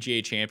contend at the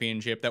PGA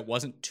Championship. That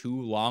wasn't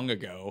too long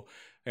ago.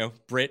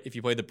 Brit, if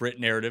you play the Brit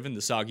narrative in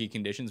the soggy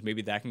conditions,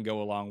 maybe that can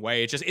go a long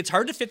way. It's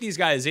hard to fit these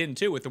guys in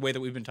too, with the way that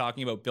we've been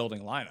talking about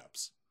building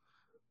lineups.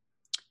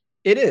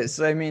 It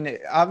is. I mean,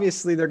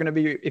 obviously they're going to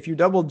be, if you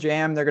double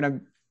jam, they're going to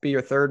be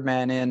your third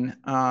man in.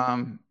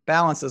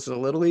 Balance is a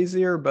little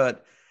easier,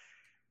 but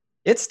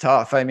it's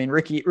tough. I mean,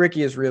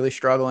 Ricky is really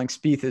struggling.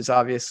 Spieth is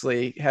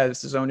obviously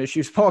has his own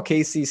issues. Paul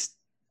Casey's,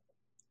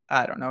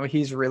 I don't know.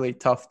 He's really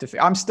tough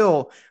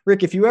to.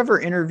 Rick, if you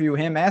ever interview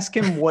him, ask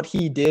him what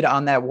he did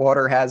on that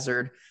water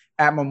hazard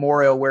at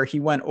Memorial where he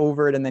went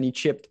over it and then he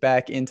chipped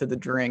back into the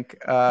drink.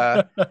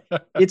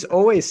 It's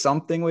always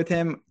something with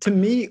him. To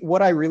me,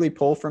 what I really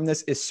pull from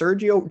this is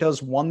Sergio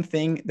does one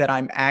thing that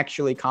I'm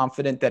actually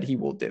confident that he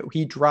will do.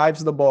 He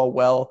drives the ball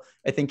well.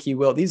 I think he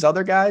will. These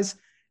other guys,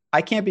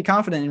 I can't be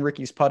confident in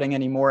Ricky's putting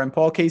anymore. And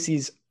Paul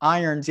Casey's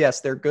irons,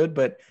 yes, they're good,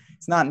 but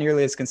it's not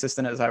nearly as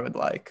consistent as I would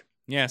like.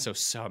 Yeah, so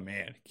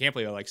man, can't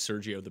believe I like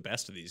Sergio the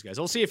best of these guys.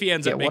 We'll see if he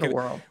ends up making.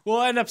 What a world.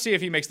 We'll end up see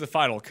if he makes the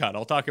final cut.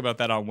 I'll talk about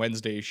that on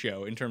Wednesday's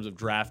show in terms of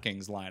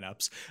DraftKings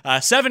lineups.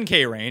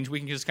 7K range, we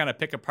can just kind of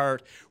pick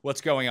apart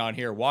what's going on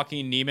here.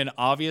 Joaquin Niemann,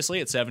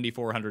 obviously at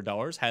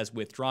 $7,400, has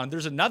withdrawn.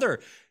 There's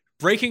another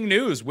breaking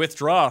news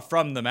withdraw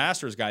from the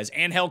Masters, guys.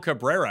 Angel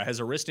Cabrera has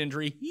a wrist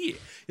injury. He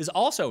is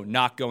also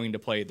not going to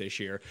play this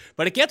year.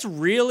 But it gets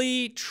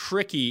really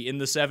tricky in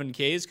the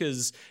 7Ks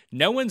because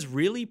no one's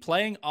really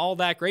playing all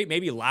that great.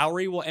 Maybe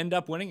Lowry will end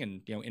up winning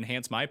and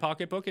enhance my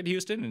pocketbook at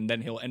Houston, and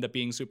then he'll end up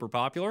being super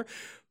popular.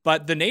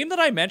 But the name that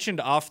I mentioned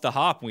off the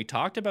hop when we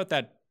talked about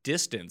that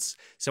distance,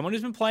 someone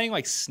who's been playing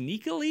like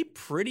sneakily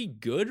pretty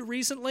good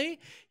recently,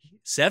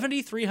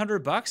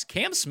 $7,300.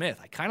 Cam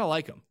Smith, I kind of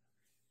like him.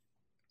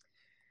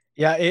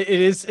 Yeah, it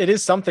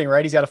is something,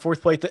 right? He's got a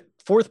fourth place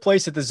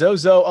at the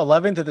Zozo,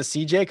 11th at the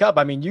CJ Cup.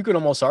 I mean, you could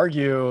almost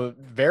argue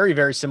very,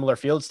 very similar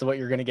fields to what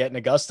you're going to get in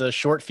Augusta.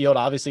 Short field,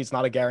 obviously, it's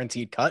not a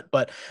guaranteed cut,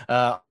 but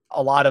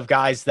a lot of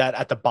guys that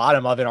at the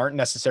bottom of it aren't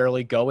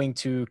necessarily going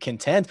to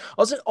contend.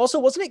 Also,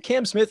 wasn't it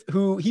Cam Smith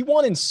who he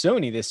won in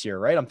Sony this year,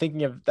 right? I'm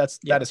thinking of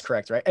that is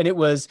correct, right? And it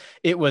was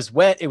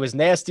wet, it was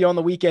nasty on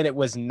the weekend. It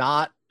was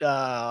not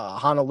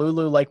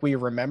Honolulu like we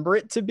remember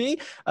it to be.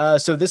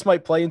 So this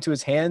might play into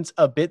his hands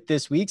a bit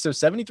this week. So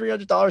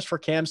 $7,300 for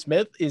Cam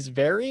Smith is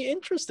very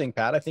interesting,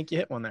 Pat. I think you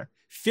hit one there.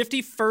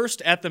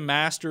 51st at the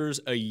Masters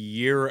a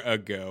year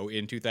ago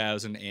in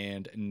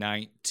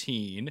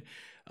 2019.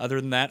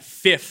 Other than that,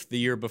 5th the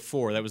year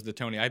before. That was the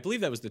Tony. I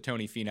believe that was the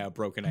Tony Finau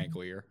broken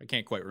ankle year. I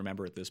can't quite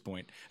remember at this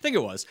point. I think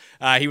it was.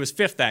 He was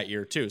 5th that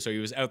year too, so he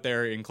was out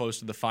there in close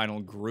to the final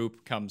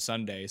group come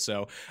Sunday.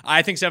 So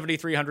I think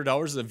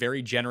 $7,300 is a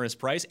very generous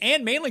price,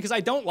 and mainly because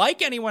I don't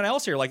like anyone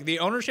else here. Like the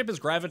ownership is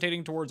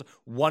gravitating towards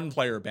one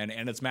player, Ben,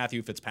 and it's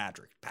Matthew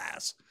Fitzpatrick.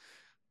 Pass.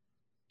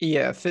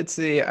 Yeah,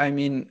 Fitzy. I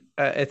mean,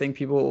 I think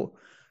people,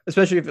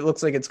 especially if it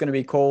looks like it's going to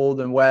be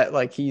cold and wet,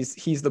 like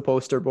he's the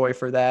poster boy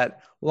for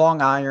that.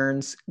 Long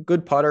irons,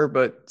 good putter,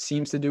 but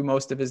seems to do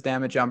most of his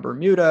damage on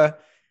Bermuda.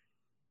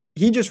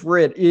 He just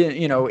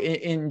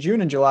in June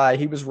and July,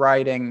 he was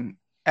riding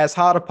as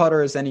hot a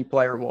putter as any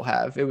player will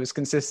have. It was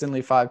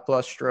consistently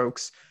 5+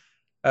 strokes.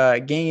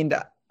 Gained,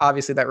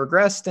 obviously that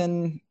regressed,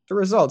 and the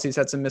results, he's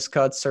had some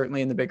miscuts,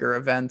 certainly in the bigger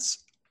events.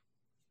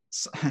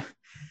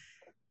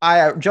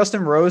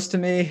 Justin Rose to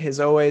me is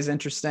always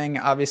interesting.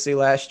 Obviously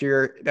last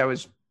year, that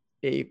was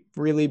a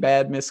really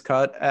bad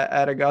miscut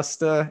at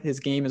Augusta. His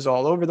game is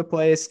all over the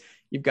place.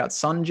 You've got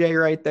Sanjay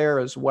right there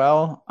as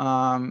well.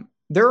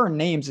 There are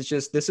names. It's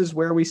just, this is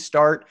where we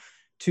start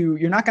to,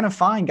 you're not going to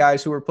find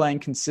guys who are playing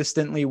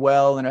consistently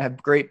well and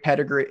have great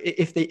pedigree.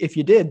 If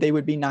you did, they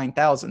would be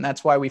 9,000.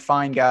 That's why we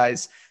find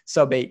guys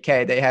sub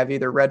 8K. They have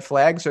either red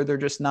flags or they're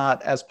just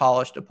not as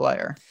polished a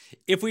player.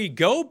 If we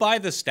go by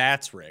the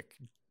stats, Rick,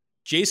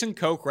 Jason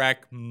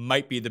Kokrak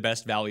might be the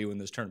best value in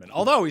this tournament,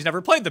 although he's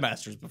never played the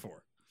Masters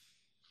before.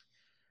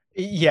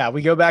 Yeah,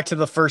 we go back to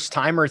the first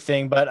timer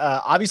thing, but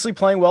obviously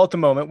playing well at the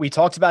moment. We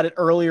talked about it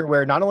earlier,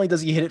 where not only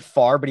does he hit it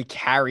far, but he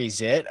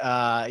carries it.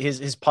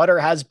 His putter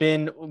has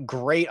been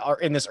great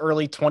in this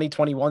early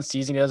 2021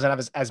 season. He doesn't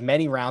have as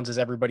many rounds as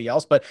everybody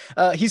else, but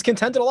he's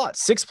contended a lot.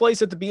 Sixth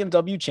place at the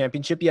BMW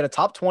Championship. He had a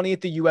top 20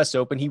 at the U.S.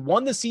 Open. He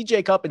won the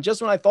CJ Cup, and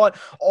just when I thought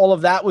all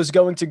of that was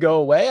going to go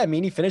away, I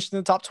mean, he finished in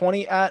the top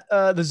 20 at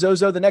the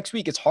Zozo the next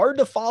week. It's hard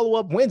to follow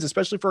up wins,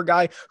 especially for a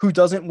guy who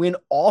doesn't win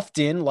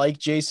often like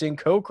Jason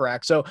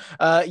Kokrak. So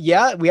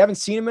yeah, we haven't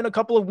seen him in a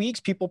couple of weeks.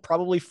 People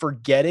probably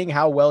forgetting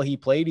how well he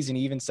played. He's an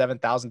even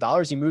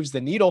 $7,000. He moves the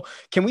needle.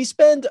 Can we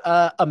spend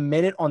a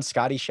minute on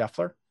Scotty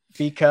Scheffler?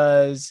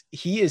 Because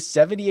he is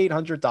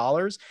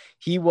 $7,800.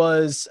 He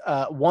was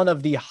one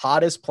of the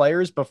hottest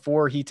players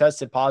before he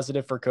tested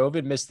positive for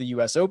COVID, missed the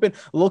U.S. Open.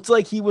 Looked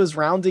like he was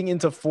rounding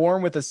into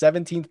form with a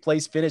 17th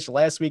place finish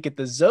last week at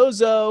the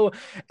Zozo,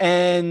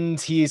 and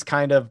he's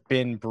kind of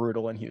been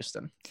brutal in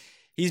Houston.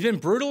 He's been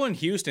brutal in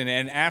Houston,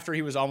 and after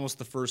he was almost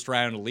the first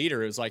round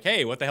leader, it was like,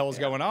 hey, what the hell is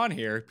going on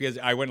here? Because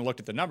I went and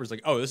looked at the numbers,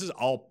 like, oh, this is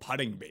all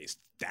putting based.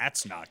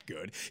 That's not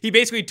good. He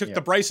basically took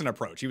the Bryson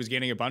approach. He was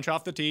gaining a bunch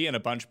off the tee and a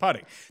bunch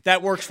putting.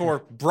 That works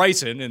for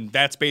Bryson, and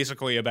that's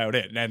basically about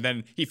it. And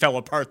then he fell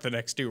apart the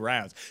next two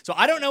rounds. So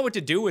I don't know what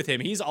to do with him.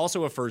 He's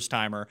also a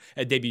first-timer,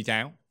 a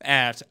debutant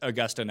at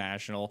Augusta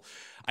National.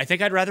 I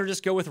think I'd rather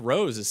just go with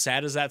Rose, as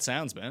sad as that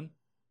sounds, man.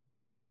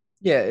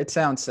 Yeah, it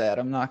sounds sad.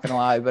 I'm not going to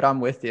lie, but I'm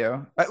with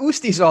you.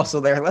 Usti's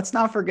also there. Let's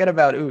not forget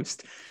about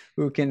Ust,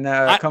 who can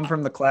come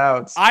from the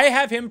clouds. I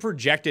have him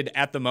projected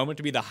at the moment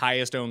to be the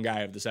highest owned guy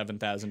of the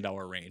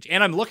 $7,000 range.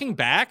 And I'm looking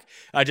back,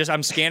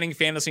 I'm scanning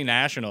Fantasy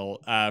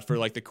National for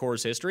like the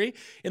course history.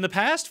 In the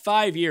past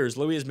 5 years,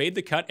 Louis has made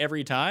the cut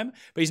every time,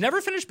 but he's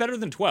never finished better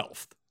than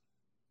 12th.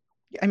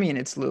 I mean,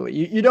 it's Louis.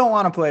 You don't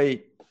want to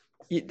play.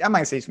 I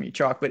might say some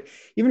chalk, but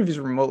even if he's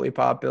remotely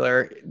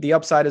popular, the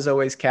upside is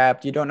always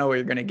capped. You don't know what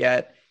you're going to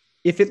get.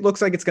 If it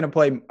looks like it's going to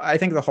play, I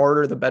think the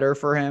harder, the better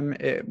for him.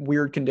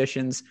 Weird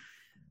conditions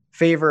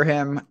favor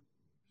him.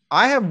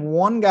 I have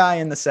one guy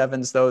in the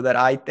sevens, though, that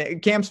I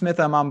think Cam Smith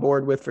I'm on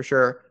board with for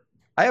sure.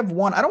 I have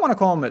one. I don't want to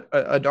call him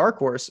a dark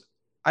horse.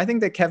 I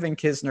think that Kevin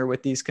Kisner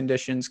with these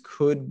conditions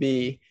could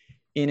be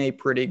in a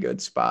pretty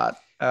good spot.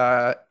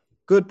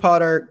 Good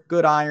putter,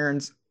 good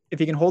irons. If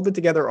he can hold it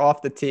together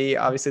off the tee,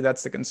 obviously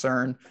that's the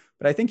concern.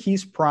 But I think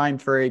he's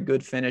primed for a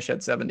good finish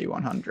at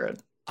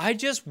 7,100. I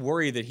just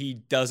worry that he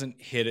doesn't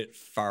hit it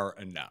far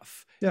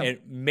enough. Yeah. And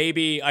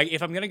maybe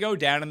if I'm going to go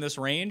down in this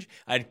range,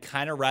 I'd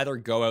kind of rather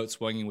go out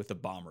swinging with the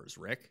Bombers,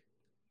 Rick.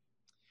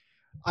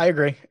 I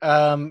agree.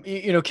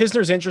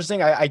 Kisner's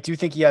interesting. I do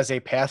think he has a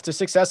path to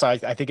success. I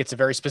think it's a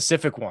very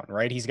specific one,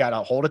 right? He's got to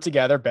hold it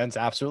together. Ben's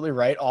absolutely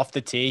right. Off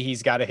the tee,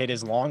 he's got to hit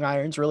his long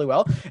irons really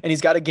well, and he's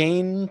got to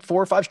gain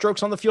 4 or 5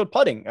 strokes on the field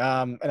putting.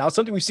 And that's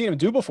something we've seen him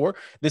do before.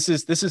 This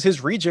is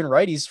his region,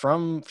 right? He's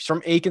from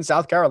Aiken,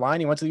 South Carolina.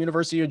 He went to the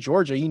University of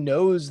Georgia. He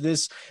knows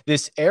this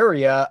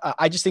area.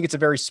 I just think it's a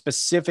very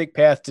specific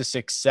path to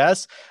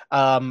success.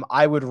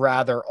 I would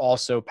rather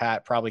also,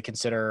 Pat, probably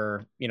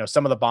consider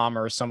some of the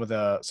Bombers, some of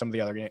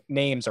the other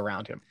names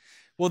around him.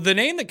 Well, the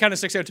name that kind of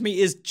sticks out to me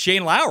is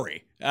Shane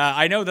Lowry.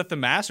 I know that the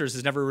Masters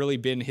has never really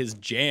been his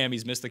jam.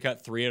 He's missed the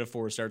cut 3 out of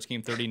 4 starts,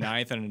 came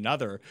 39th and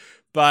another.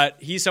 But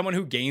he's someone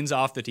who gains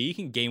off the tee. He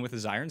can gain with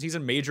his irons. He's a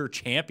major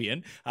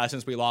champion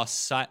since we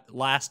last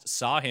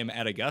saw him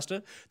at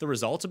Augusta. The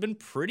results have been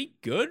pretty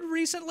good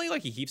recently.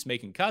 Like, he keeps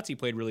making cuts. He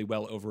played really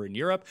well over in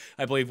Europe.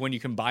 I believe when you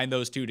combine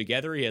those two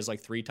together, he has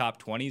like 3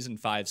 top 20s and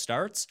 5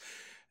 starts.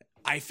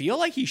 I feel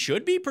like he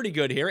should be pretty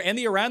good here. And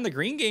the around the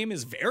green game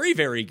is very,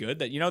 very good.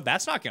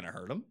 That's not going to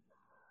hurt him.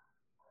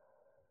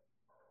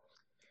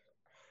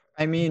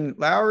 I mean,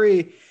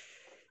 Lowry,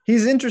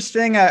 he's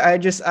interesting. I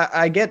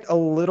get a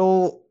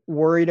little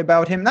worried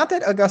about him. Not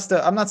that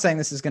Augusta, I'm not saying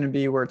this is going to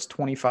be where it's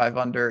 25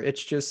 under.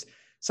 It's just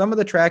some of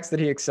the tracks that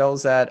he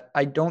excels at,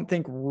 I don't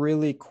think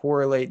really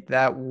correlate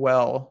that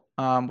well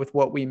with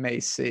what we may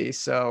see.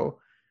 So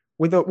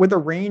with a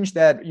range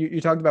that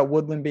you talked about,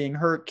 Woodland being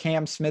hurt,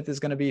 Cam Smith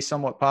is going to be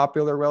somewhat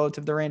popular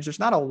relative to the range. There's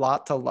not a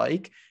lot to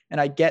like, and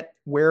I get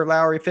where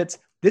Lowry fits.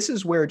 This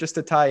is where, just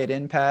to tie it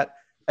in, Pat,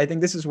 I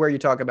think this is where you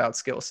talk about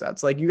skill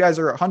sets. Like, you guys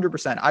are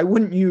 100%. I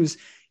wouldn't use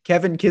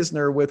Kevin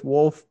Kisner with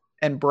Wolf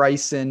and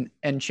Bryson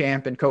and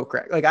Champ and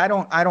Kokrak. Like, I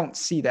don't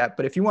see that.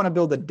 But if you want to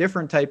build a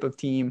different type of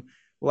team,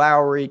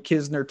 Lowry,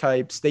 Kisner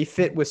types, they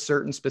fit with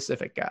certain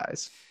specific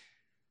guys.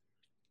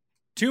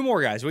 2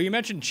 more guys. Well, you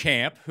mentioned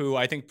Champ, who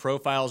I think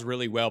profiles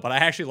really well, but I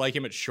actually like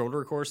him at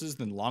shorter courses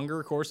than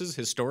longer courses.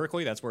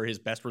 Historically, that's where his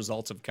best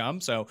results have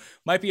come. So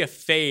might be a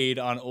fade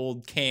on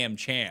old Cam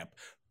Champ.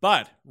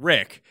 But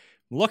Rick,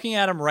 looking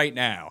at him right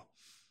now,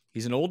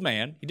 he's an old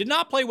man. He did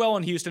not play well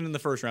in Houston in the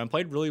first round,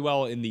 played really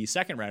well in the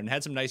second round, and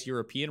had some nice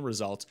European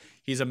results.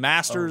 He's a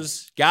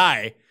Masters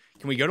guy.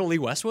 Can we go to Lee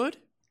Westwood?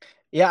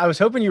 Yeah, I was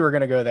hoping you were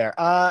going to go there.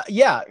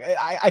 Yeah,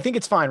 I think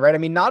it's fine, right? I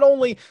mean, not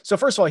only so.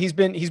 First of all, he's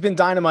been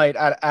dynamite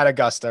at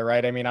Augusta,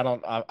 right? I mean, I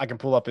don't I can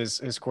pull up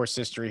his course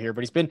history here,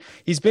 but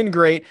he's been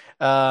great.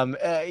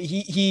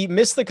 He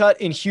missed the cut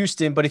in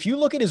Houston, but if you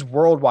look at his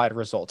worldwide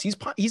results, he's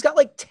got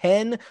like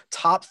 10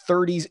 top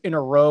 30s in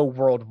a row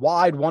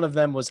worldwide. One of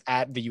them was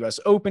at the U.S.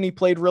 Open. He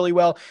played really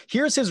well.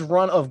 Here's his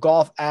run of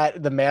golf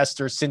at the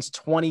Masters since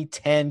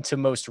 2010 to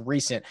most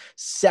recent: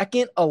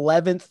 second,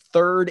 11th,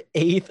 third,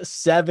 8th,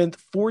 7th,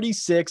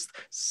 46th,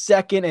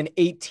 2nd, and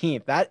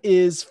 18th. That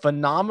is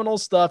phenomenal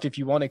stuff. If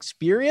you want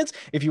experience,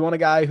 if you want a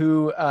guy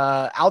who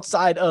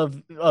outside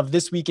of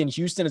this week in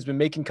Houston has been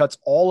making cuts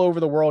all over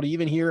the world,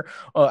 even here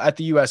at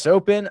the U.S.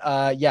 Open,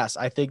 yes,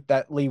 I think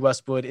that Lee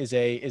Westwood is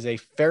a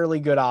fairly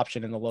good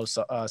option in the low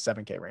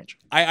 7K range.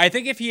 I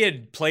think if he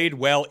had played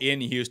well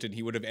in Houston,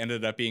 he would have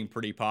ended up being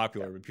pretty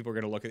popular. But people are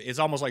going to look at it's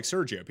almost like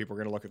Sergio. People are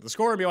going to look at the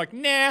score and be like,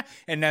 nah.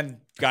 And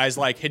then guys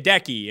like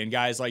Hideki and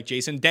guys like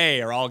Jason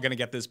Day are all going to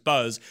get this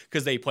buzz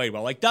because they played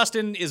well. Like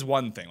Dustin is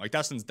one thing. Like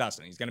Dustin's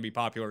Dustin. He's going to be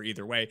popular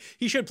either way.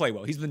 He should play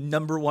well. He's the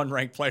number 1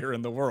 ranked player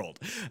in the world,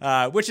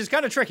 which is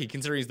kind of tricky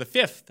considering he's the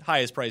 5th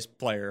highest priced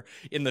player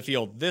in the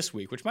field this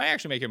week, which might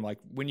actually make him, like,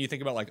 when you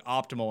think about like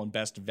optimal and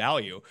best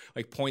value,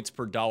 like points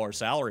per dollar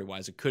salary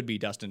wise, it could be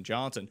Dustin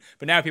Johnson.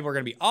 But now people are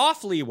going to be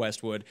off Lee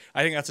Westwood.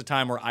 I think that's a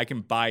time where I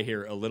can buy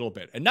here a little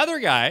bit. Another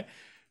guy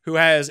who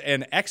has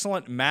an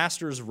excellent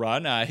Masters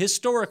run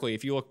historically,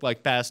 if you look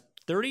like past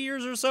 30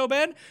 years or so,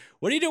 Ben,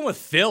 what are you doing with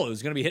Phil,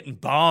 who's going to be hitting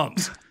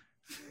bombs?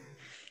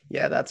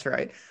 Yeah, that's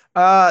right.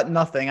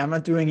 Nothing. I'm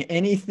not doing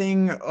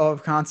anything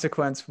of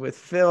consequence with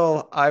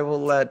Phil. I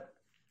will let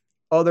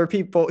other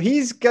people.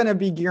 He's going to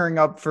be gearing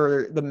up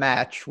for the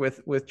match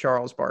with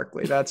Charles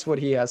Barkley. That's what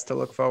he has to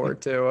look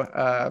forward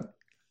to.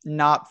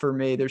 Not for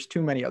me. There's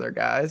too many other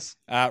guys.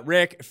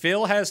 Rick,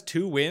 Phil has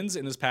 2 wins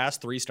in his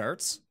past 3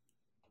 starts.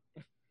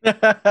 Good way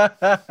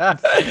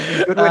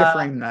to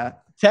frame that.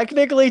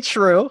 Technically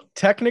true,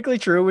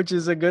 which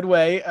is a good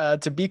way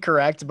to be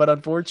correct, but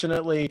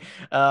unfortunately,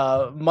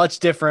 much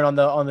different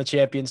on the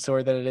Champions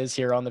Tour than it is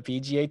here on the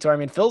PGA Tour. I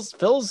mean,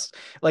 Phil's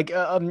like,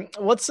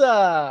 what's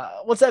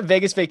that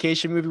Vegas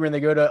Vacation movie when they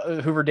go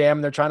to Hoover Dam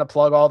and they're trying to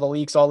plug all the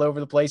leaks all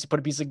over the place? You put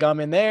a piece of gum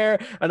in there,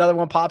 another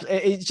one pops.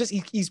 It's just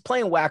he's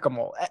playing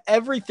whack-a-mole.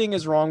 Everything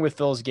is wrong with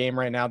Phil's game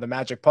right now. The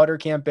magic putter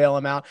can't bail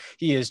him out.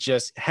 He is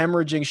just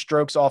hemorrhaging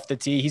strokes off the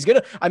tee. He's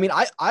gonna. I mean,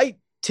 I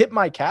tip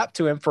my cap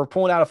to him for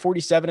pulling out a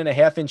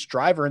 47.5-inch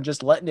driver and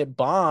just letting it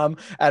bomb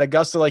at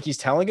Augusta like he's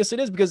telling us it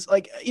is, because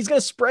like he's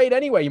going to spray it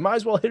anyway. You might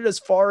as well hit it as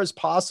far as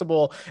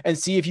possible and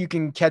see if you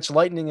can catch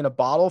lightning in a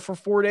bottle for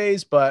 4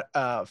 days. But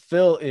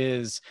Phil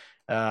is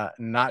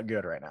not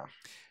good right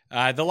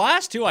now. The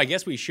last 2, I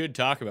guess we should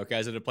talk about,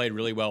 guys that have played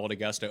really well at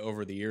Augusta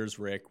over the years,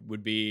 Rick,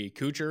 would be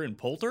Kuchar and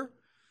Poulter.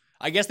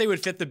 I guess they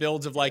would fit the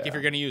builds of like, if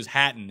you're going to use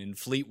Hatton and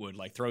Fleetwood,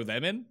 like throw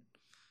them in.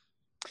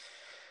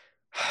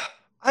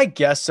 I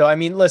guess so. I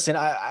mean, listen,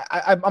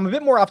 I'm a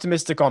bit more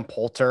optimistic on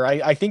Poulter.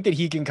 I think that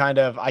he can kind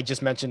of, I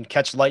just mentioned,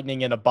 catch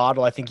lightning in a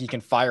bottle. I think he can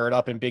fire it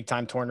up in big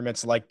time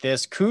tournaments like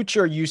this.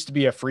 Kuchar used to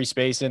be a free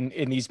space in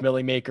these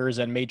Millie Makers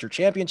and major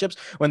championships.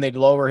 When they'd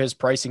lower his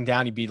pricing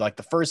down, he'd be like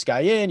the first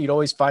guy in. You'd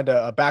always find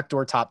a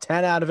backdoor top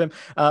 10 out of him.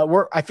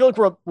 I feel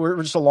like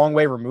we're just a long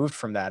way removed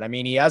from that. I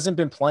mean, he hasn't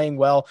been playing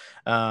well.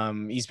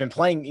 He's been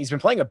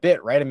playing a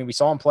bit, right? I mean, we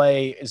saw him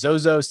play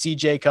Zozo,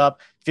 CJ Cup,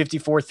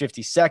 54th,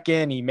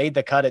 52nd. He made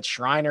the cut at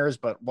Shriners,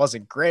 but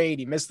wasn't great.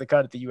 He missed the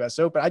cut at the U.S.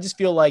 Open. I just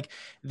feel like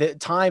the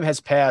time has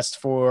passed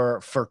for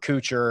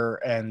Kuchar,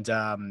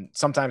 and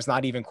sometimes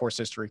not even course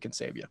history can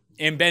save you.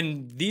 And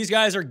Ben, these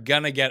guys are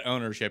going to get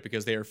ownership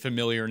because they are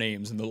familiar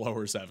names in the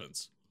lower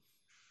 7s.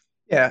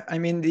 Yeah, I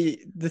mean,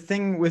 the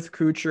thing with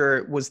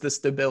Kuchar was the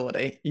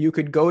stability. You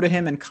could go to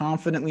him and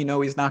confidently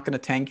know he's not going to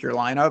tank your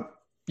lineup.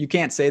 You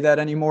can't say that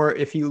anymore.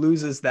 If he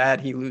loses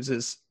that, he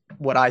loses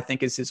what I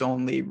think is his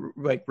only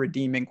like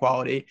redeeming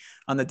quality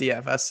on the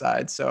DFS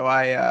side. So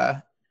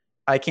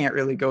I can't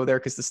really go there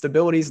because the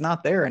stability is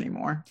not there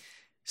anymore.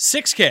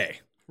 6K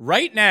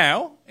right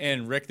now,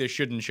 and Rick, this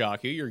shouldn't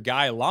shock you. Your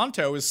guy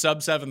Lonto is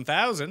sub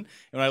 7,000. And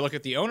when I look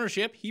at the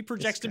ownership, he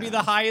projects to be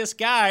the highest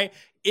guy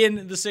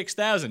in the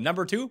 6,000.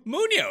 Number 2,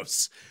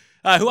 Munoz,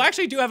 who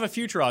actually do have a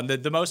future on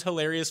the most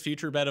hilarious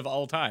future bet of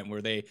all time,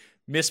 where they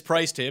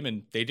mispriced him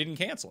and they didn't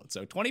cancel it.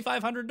 So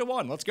 2,500 to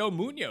 1. Let's go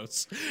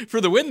Munoz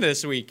for the win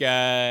this week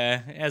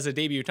as a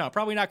debutant.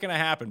 Probably not going to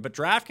happen, but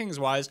DraftKings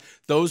wise,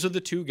 those are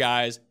the 2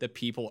 guys that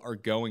people are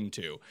going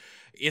to.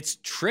 It's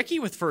tricky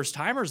with first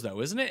timers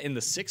though, isn't it? In the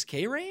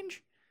 6K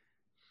range?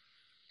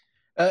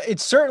 It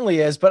certainly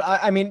is, but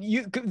I mean,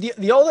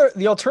 the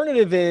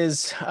alternative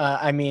is,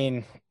 I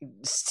mean,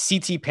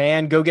 CT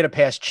Pan, go get a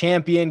past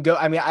champion. Go.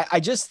 I mean, I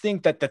just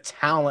think that the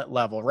talent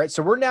level, right?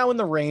 So we're now in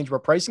the range where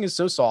pricing is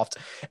so soft,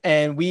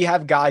 and we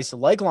have guys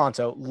like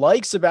Lonto,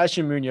 like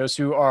Sebastian Munoz,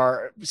 who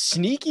are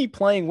sneaky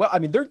playing well. I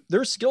mean,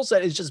 their skill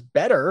set is just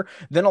better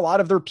than a lot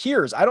of their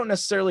peers. I don't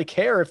necessarily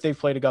care if they've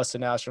played Augusta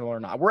National or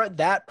not. We're at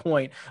that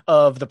point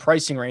of the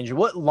pricing range. And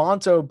what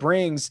Lonto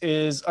brings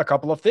is a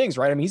couple of things,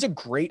 right? I mean, he's a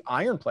great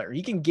iron player.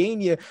 He can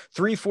gain you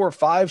 3, 4,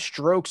 5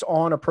 strokes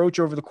on approach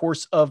over the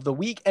course of the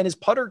week, and his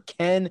putter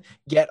can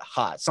get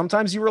hot.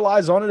 Sometimes he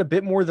relies on it a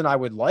bit more than I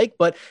would like,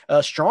 but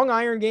a strong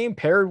iron game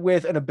paired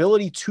with an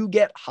ability to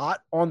get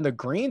hot on the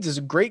greens is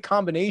a great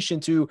combination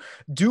to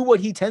do what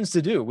he tends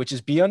to do, which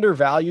is be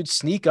undervalued,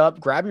 sneak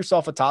up, grab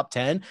yourself a top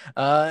 10,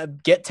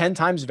 get 10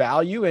 times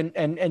value,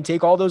 and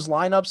take all those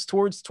lineups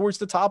towards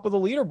the top of the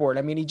leaderboard.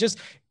 I mean, he just,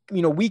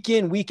 week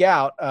in, week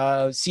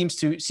out, seems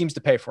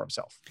to pay for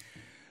himself.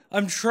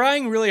 I'm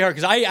trying really hard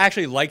because I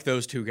actually like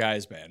those two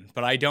guys, Ben,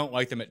 but I don't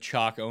like them at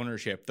chalk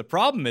ownership. The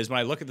problem is when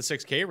I look at the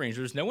 6K range,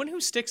 there's no one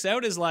who sticks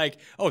out as like,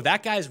 oh,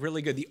 that guy's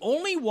really good. The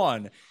only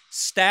one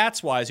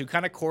stats-wise who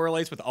kind of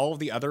correlates with all of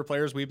the other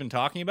players we've been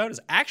talking about is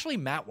actually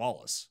Matt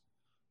Wallace.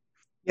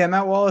 Yeah,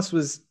 Matt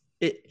Wallace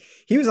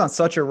he was on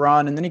such a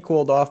run and then he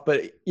cooled off,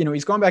 but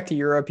he's going back to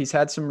Europe. He's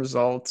had some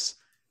results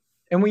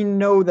and we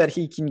know that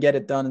he can get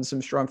it done in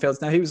some strong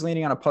fields. Now he was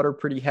leaning on a putter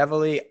pretty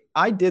heavily.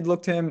 I did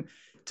look to him,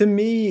 to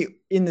me,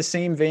 in the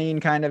same vein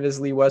kind of as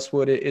Lee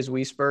Westwood is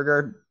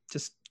Wiesberger,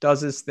 just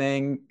does his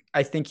thing.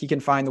 I think he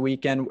can find the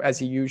weekend as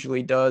he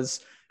usually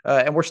does.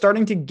 And we're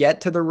starting to get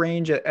to the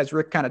range, as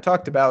Rick kind of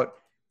talked about.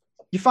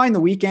 You find the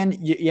weekend,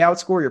 you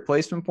outscore your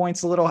placement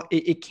points a little.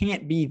 It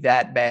can't be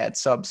that bad,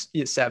 sub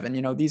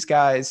 7. These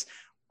guys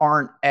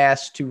aren't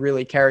asked to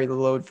really carry the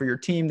load for your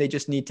team. They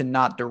just need to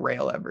not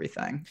derail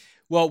everything.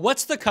 Well,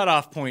 what's the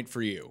cutoff point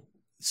for you,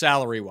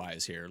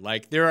 salary-wise here?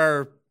 Like, there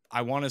are,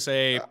 I want to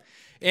say...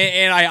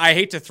 And I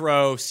hate to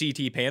throw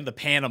CT Pan, the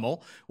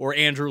Panimal, or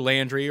Andrew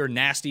Landry, or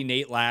Nasty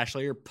Nate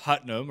Lashley, or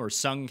Putnam, or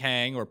Sung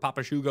Kang, or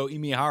Papashugo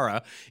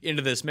Imihara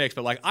into this mix,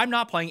 but I'm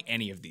not playing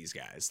any of these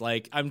guys.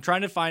 I'm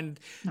trying to find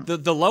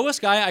the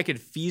lowest guy I could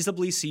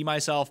feasibly see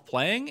myself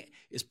playing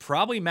is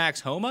probably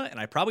Max Homa, and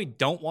I probably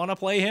don't want to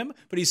play him,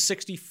 but he's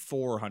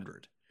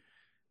 6,400.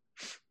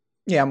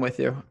 Yeah, I'm with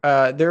you.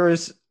 There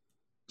is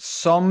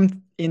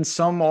in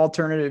some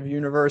alternative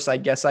universe, I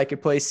guess I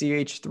could play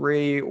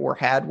CH3 or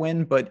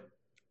Hadwin, but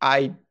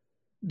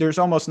there's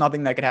almost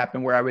nothing that could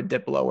happen where I would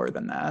dip lower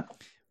than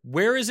that.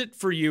 Where is it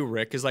for you,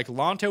 Rick? Because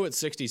Lonto at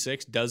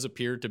 66 does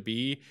appear to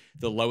be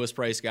the lowest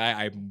price guy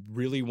I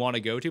really want to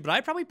go to, but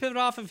I'd probably pivot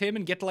off of him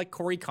and get to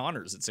Corey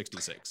Connors at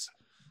 66.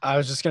 I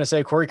was just going to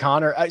say Corey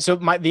Connor. So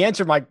the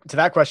answer to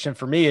that question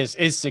for me is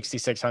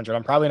 6,600.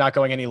 I'm probably not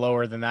going any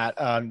lower than that.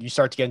 You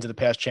start to get into the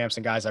past champs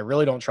and guys I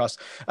really don't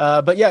trust.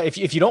 But yeah,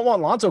 if you don't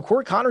want Lonzo,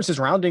 Corey Connors is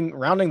rounding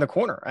the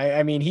corner.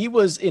 I mean, he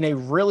was in a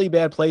really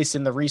bad place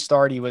in the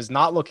restart. He was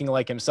not looking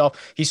like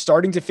himself. He's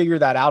starting to figure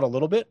that out a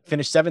little bit.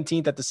 Finished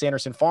 17th at the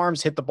Sanderson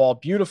Farms, hit the ball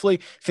beautifully.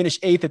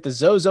 Finished 8th at the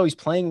Zozo. He's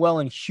playing well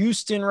in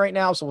Houston right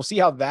now. So we'll see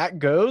how that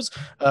goes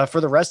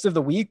for the rest of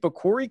the week. But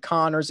Corey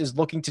Connors is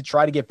looking to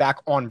try to get back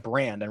on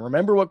brand. And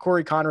remember what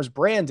Corey Connors'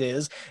 brand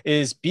is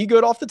be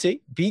good off the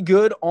tee, be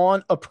good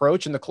on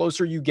approach, and the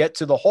closer you get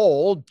to the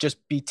hole,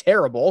 just be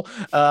terrible.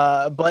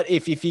 But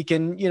if he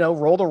can,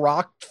 roll the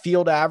rock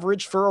field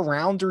average for a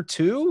round or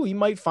two, he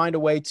might find a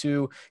way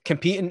to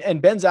compete.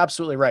 And Ben's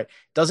absolutely right.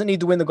 Doesn't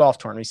need to win the golf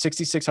tournament. He's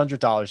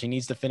 $6,600. He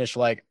needs to finish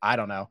a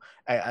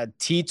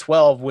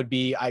T12 would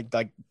be,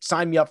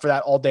 sign me up for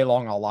that all day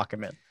long. I'll lock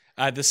him in.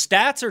 The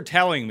stats are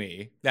telling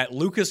me that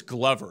Lucas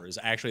Glover is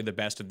actually the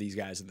best of these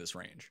guys in this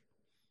range.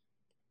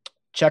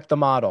 Check the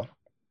model.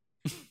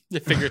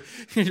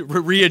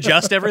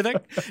 Readjust everything.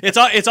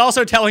 It's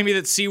also telling me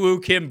that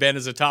Siwoo Kim Ben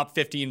is a top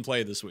 15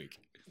 play this week.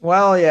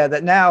 Well, yeah,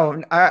 that now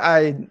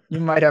you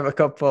might have a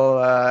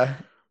couple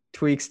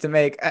tweaks to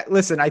make.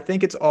 Listen, I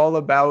think it's all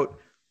about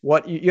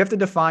what you have to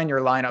define your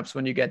lineups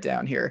when you get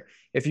down here.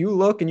 If you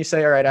look and you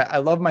say, all right, I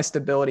love my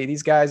stability.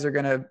 These guys are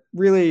going to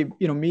really,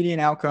 median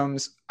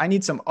outcomes. I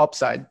need some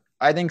upside.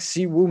 I think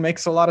Siwoo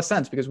makes a lot of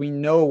sense because we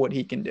know what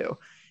he can do.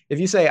 If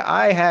you say,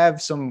 I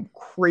have some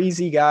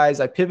crazy guys,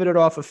 I pivoted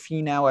off of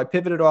Finau, I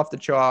pivoted off the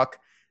chalk,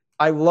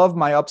 I love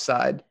my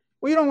upside.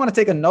 Well, you don't want to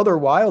take another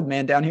wild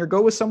man down here.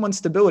 Go with someone's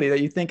stability that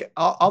you think,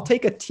 I'll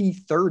take a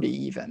T30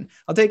 even.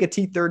 I'll take a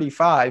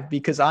T35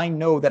 because I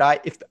know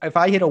that if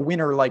I hit a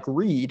winner like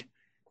Reed,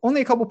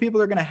 only a couple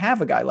people are going to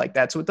have a guy like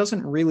that. So it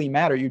doesn't really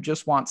matter. You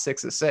just want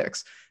 6 of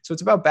 6. So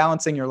it's about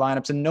balancing your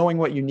lineups and knowing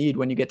what you need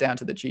when you get down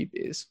to the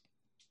cheapies.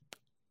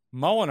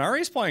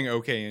 Molinari's playing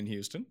okay in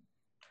Houston.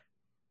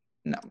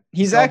 No,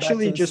 he's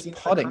actually just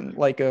putting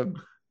like a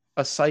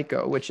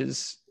psycho, which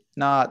is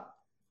not.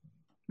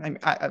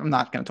 I'm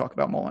not going to talk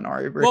about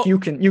Molinari. Rick, you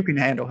can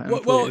handle him.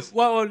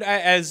 Well,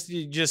 as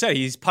you just said,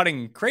 he's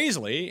putting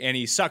crazily, and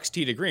he sucks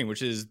tee to green,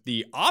 which is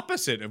the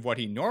opposite of what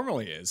he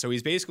normally is. So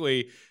he's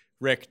basically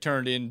Rick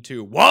turned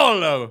into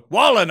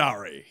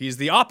Molinari. He's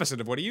the opposite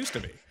of what he used to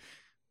be.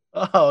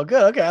 Oh,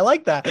 good. Okay, I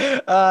like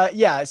that.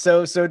 Yeah.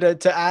 So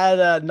to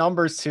add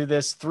numbers to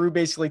this, through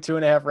basically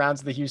 2.5 rounds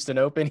of the Houston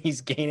Open,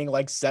 he's gaining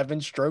like 7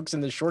 strokes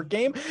in the short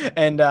game,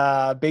 and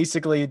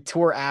basically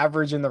tour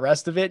average in the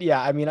rest of it.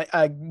 Yeah, I mean,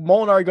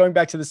 Molinari going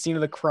back to the scene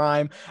of the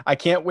crime. I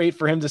can't wait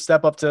for him to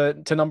step up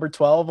to number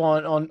 12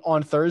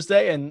 on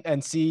Thursday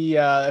and see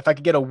if I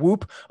could get a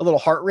little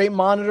heart rate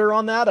monitor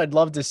on that. I'd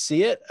love to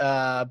see it.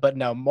 But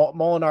no,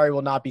 Molinari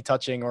will not be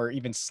touching or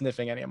even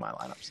sniffing any of my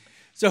lineups.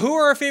 So who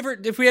are our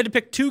favorite, if we had to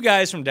pick 2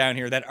 guys from down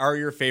here that are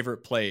your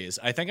favorite plays?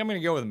 I think I'm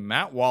going to go with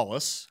Matt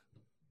Wallace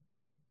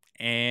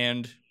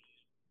and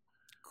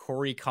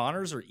Corey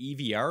Connors or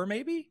EVR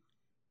maybe?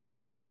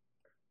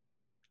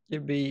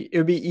 It'd be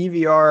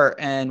EVR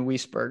and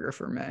Wiesberger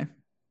for me.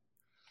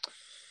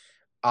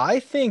 I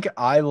think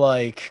I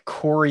like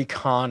Corey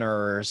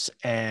Connors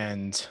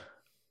and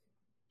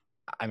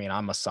I mean,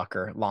 I'm a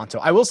sucker. Lanto.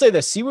 I will say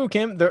this: Siwoo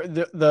Kim,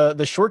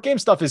 the short game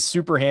stuff is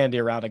super handy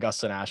around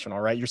Augusta National,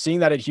 right? You're seeing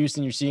that at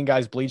Houston. You're seeing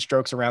guys bleed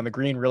strokes around the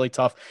green, really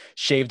tough,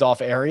 shaved off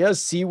areas.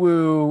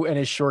 Siwoo and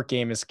his short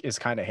game is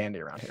kind of handy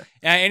around here.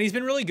 And he's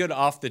been really good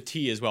off the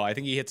tee as well. I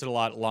think he hits it a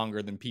lot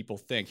longer than people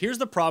think. Here's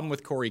the problem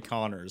with Corey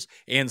Connors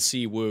and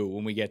Siwoo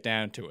when we get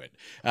down to it,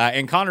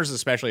 and Connors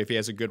especially if he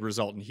has a good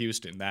result in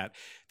Houston. That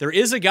there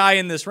is a guy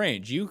in this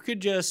range. You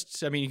could you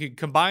could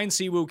combine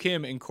Siwoo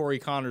Kim and Corey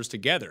Connors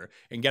together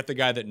and get the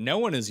guy that no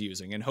one is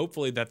using, and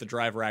hopefully that the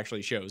driver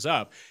actually shows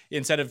up.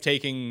 Instead of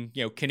taking,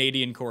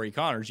 Canadian Corey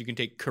Connors, you can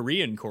take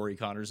Korean Corey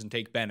Connors and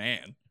take Ben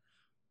An.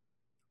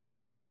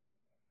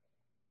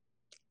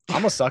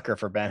 I'm a sucker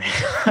for Ben.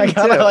 I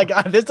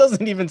gotta this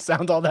doesn't even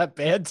sound all that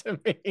bad to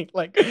me.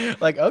 Like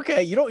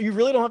okay, you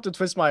really don't have to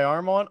twist my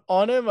arm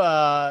on him.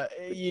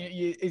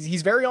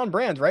 He's very on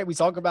brand, right? We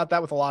talk about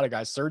that with a lot of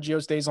guys. Sergio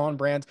stays on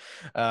brand.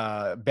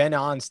 Ben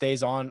An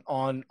stays on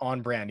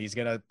brand. He's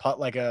gonna putt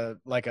like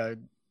a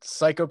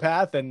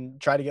psychopath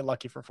and try to get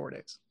lucky for 4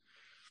 days.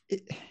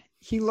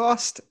 He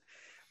lost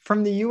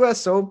from the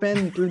US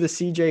Open through the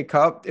CJ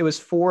Cup. It was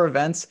 4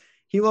 events.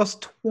 He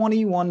lost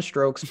 21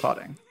 strokes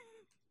putting.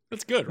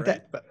 That's good,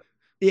 right?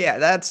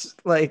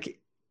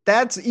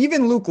 That's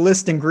even Luke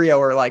List and Griot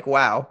are like,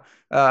 wow,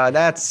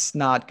 that's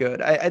not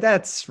good.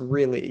 That's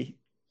really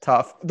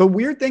tough. The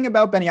weird thing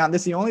about Benny An,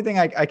 this is the only thing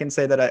I can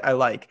say that I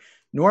like.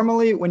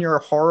 Normally, when you're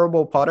a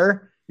horrible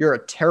putter, you're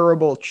a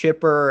terrible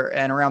chipper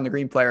and around the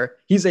green player.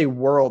 He's a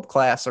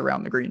world-class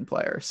around the green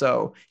player.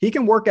 So he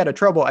can work out of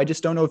trouble. I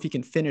just don't know if he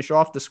can finish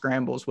off the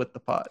scrambles with the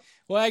putt.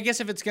 Well, I guess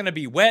if it's going to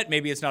be wet,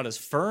 maybe it's not as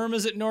firm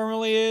as it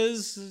normally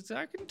is.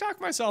 I can talk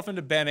myself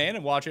into Ben An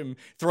and watch him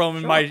throw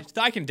him I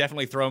can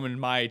definitely throw him in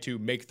my to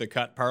make the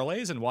cut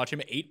parlays and watch him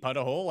 8-putt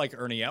a hole like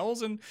Ernie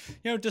Els and,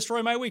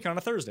 destroy my week on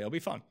a Thursday. It'll be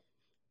fun.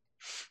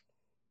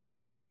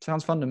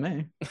 Sounds fun to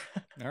me.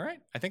 All right.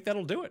 I think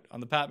that'll do it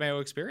on the Pat Mayo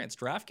Experience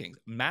DraftKings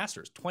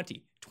Masters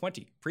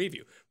 2020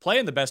 preview.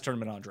 Playing the best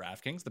tournament on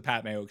DraftKings, the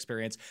Pat Mayo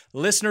Experience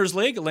Listeners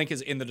League. Link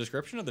is in the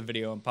description of the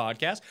video and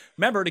podcast.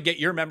 Remember to get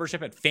your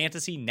membership at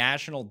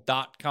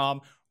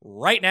fantasynational.com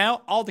right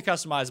now. All the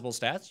customizable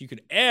stats you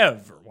could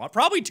ever want.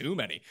 Probably too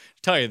many,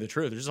 to tell you the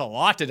truth. There's a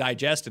lot to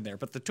digest in there.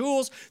 But the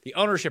tools, the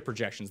ownership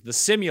projections, the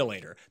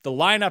simulator, the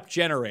lineup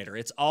generator,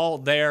 it's all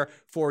there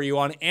for you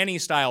on any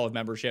style of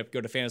membership.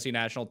 Go to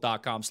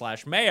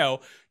fantasynational.com/Mayo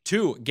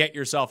to get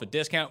yourself a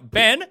discount.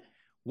 Ben,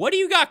 what do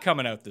you got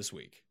coming out this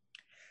week?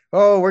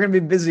 Oh, we're going to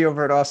be busy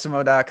over at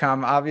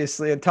awesemo.com.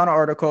 Obviously, a ton of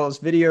articles,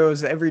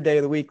 videos every day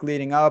of the week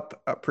leading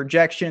up,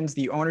 projections,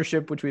 the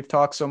ownership, which we've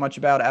talked so much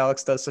about.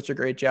 Alex does such a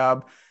great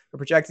job of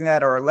projecting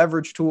that, our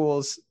leverage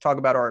tools, talk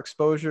about our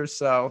exposures.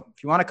 So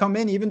if you want to come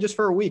in, even just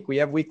for a week, we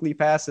have weekly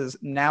passes.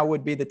 Now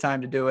would be the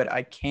time to do it.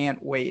 I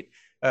can't wait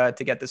to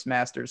get this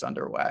Masters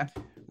underway.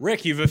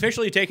 Rick, you've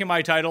officially taken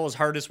my title as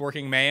hardest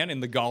working man in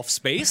the golf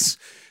space.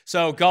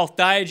 So Golf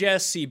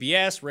Digest,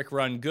 CBS, Rick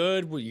Run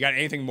Good. You got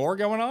anything more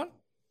going on?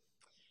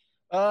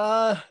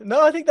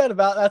 No, I think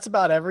that's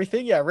about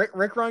everything. Yeah.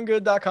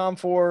 rickrungood.com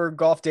for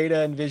golf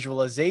data and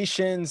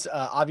visualizations.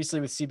 Obviously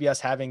with CBS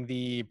having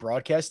the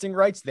broadcasting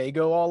rights, they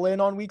go all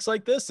in on weeks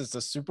like this. It's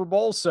a Super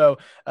Bowl. So,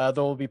 there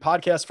will be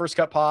podcast First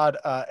Cut Pod,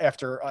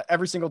 after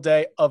every single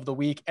day of the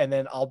week. And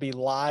then I'll be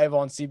live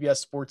on CBS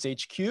Sports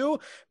HQ,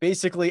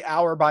 basically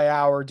hour by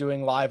hour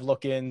doing live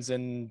look-ins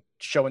and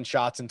showing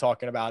shots and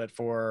talking about it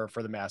for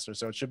the Masters.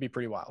 So it should be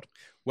pretty wild.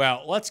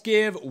 Well, let's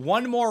give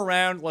one more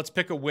round. Let's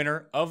pick a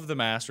winner of the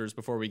Masters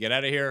before we get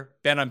out of here.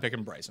 Ben, I'm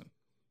picking Bryson.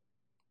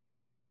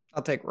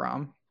 I'll take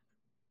Rahm.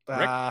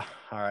 All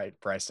right,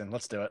 Bryson,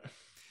 let's do it.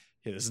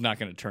 Yeah, this is not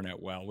going to turn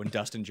out well when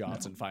Dustin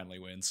Johnson finally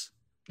wins.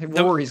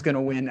 Rory's going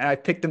to win. I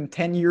picked him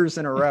 10 years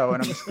in a row,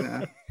 and I'm just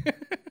going to...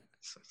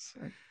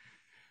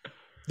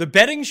 The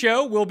betting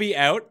show will be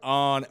out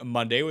on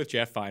Monday with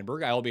Jeff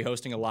Feinberg. I will be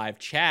hosting a live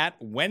chat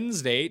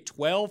Wednesday,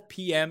 12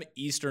 p.m.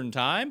 Eastern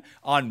Time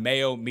on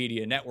Mayo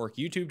Media Network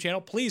YouTube channel.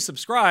 Please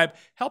subscribe.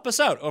 Help us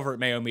out over at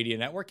Mayo Media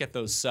Network. Get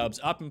those subs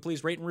up, and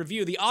please rate and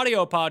review the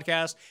audio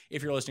podcast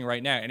if you're listening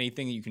right now.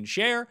 Anything that you can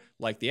share,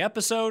 like the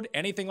episode,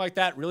 anything like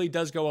that really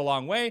does go a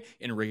long way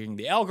in rigging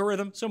the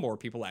algorithm so more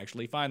people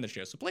actually find the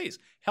show. So please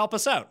help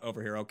us out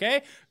over here,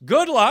 okay?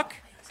 Good luck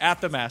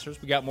at the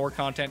Masters. We got more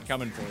content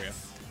coming for you.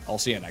 I'll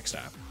see you next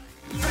time.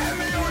 Fat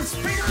Mayo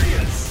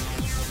Experience!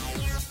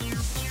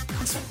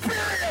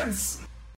 Experience!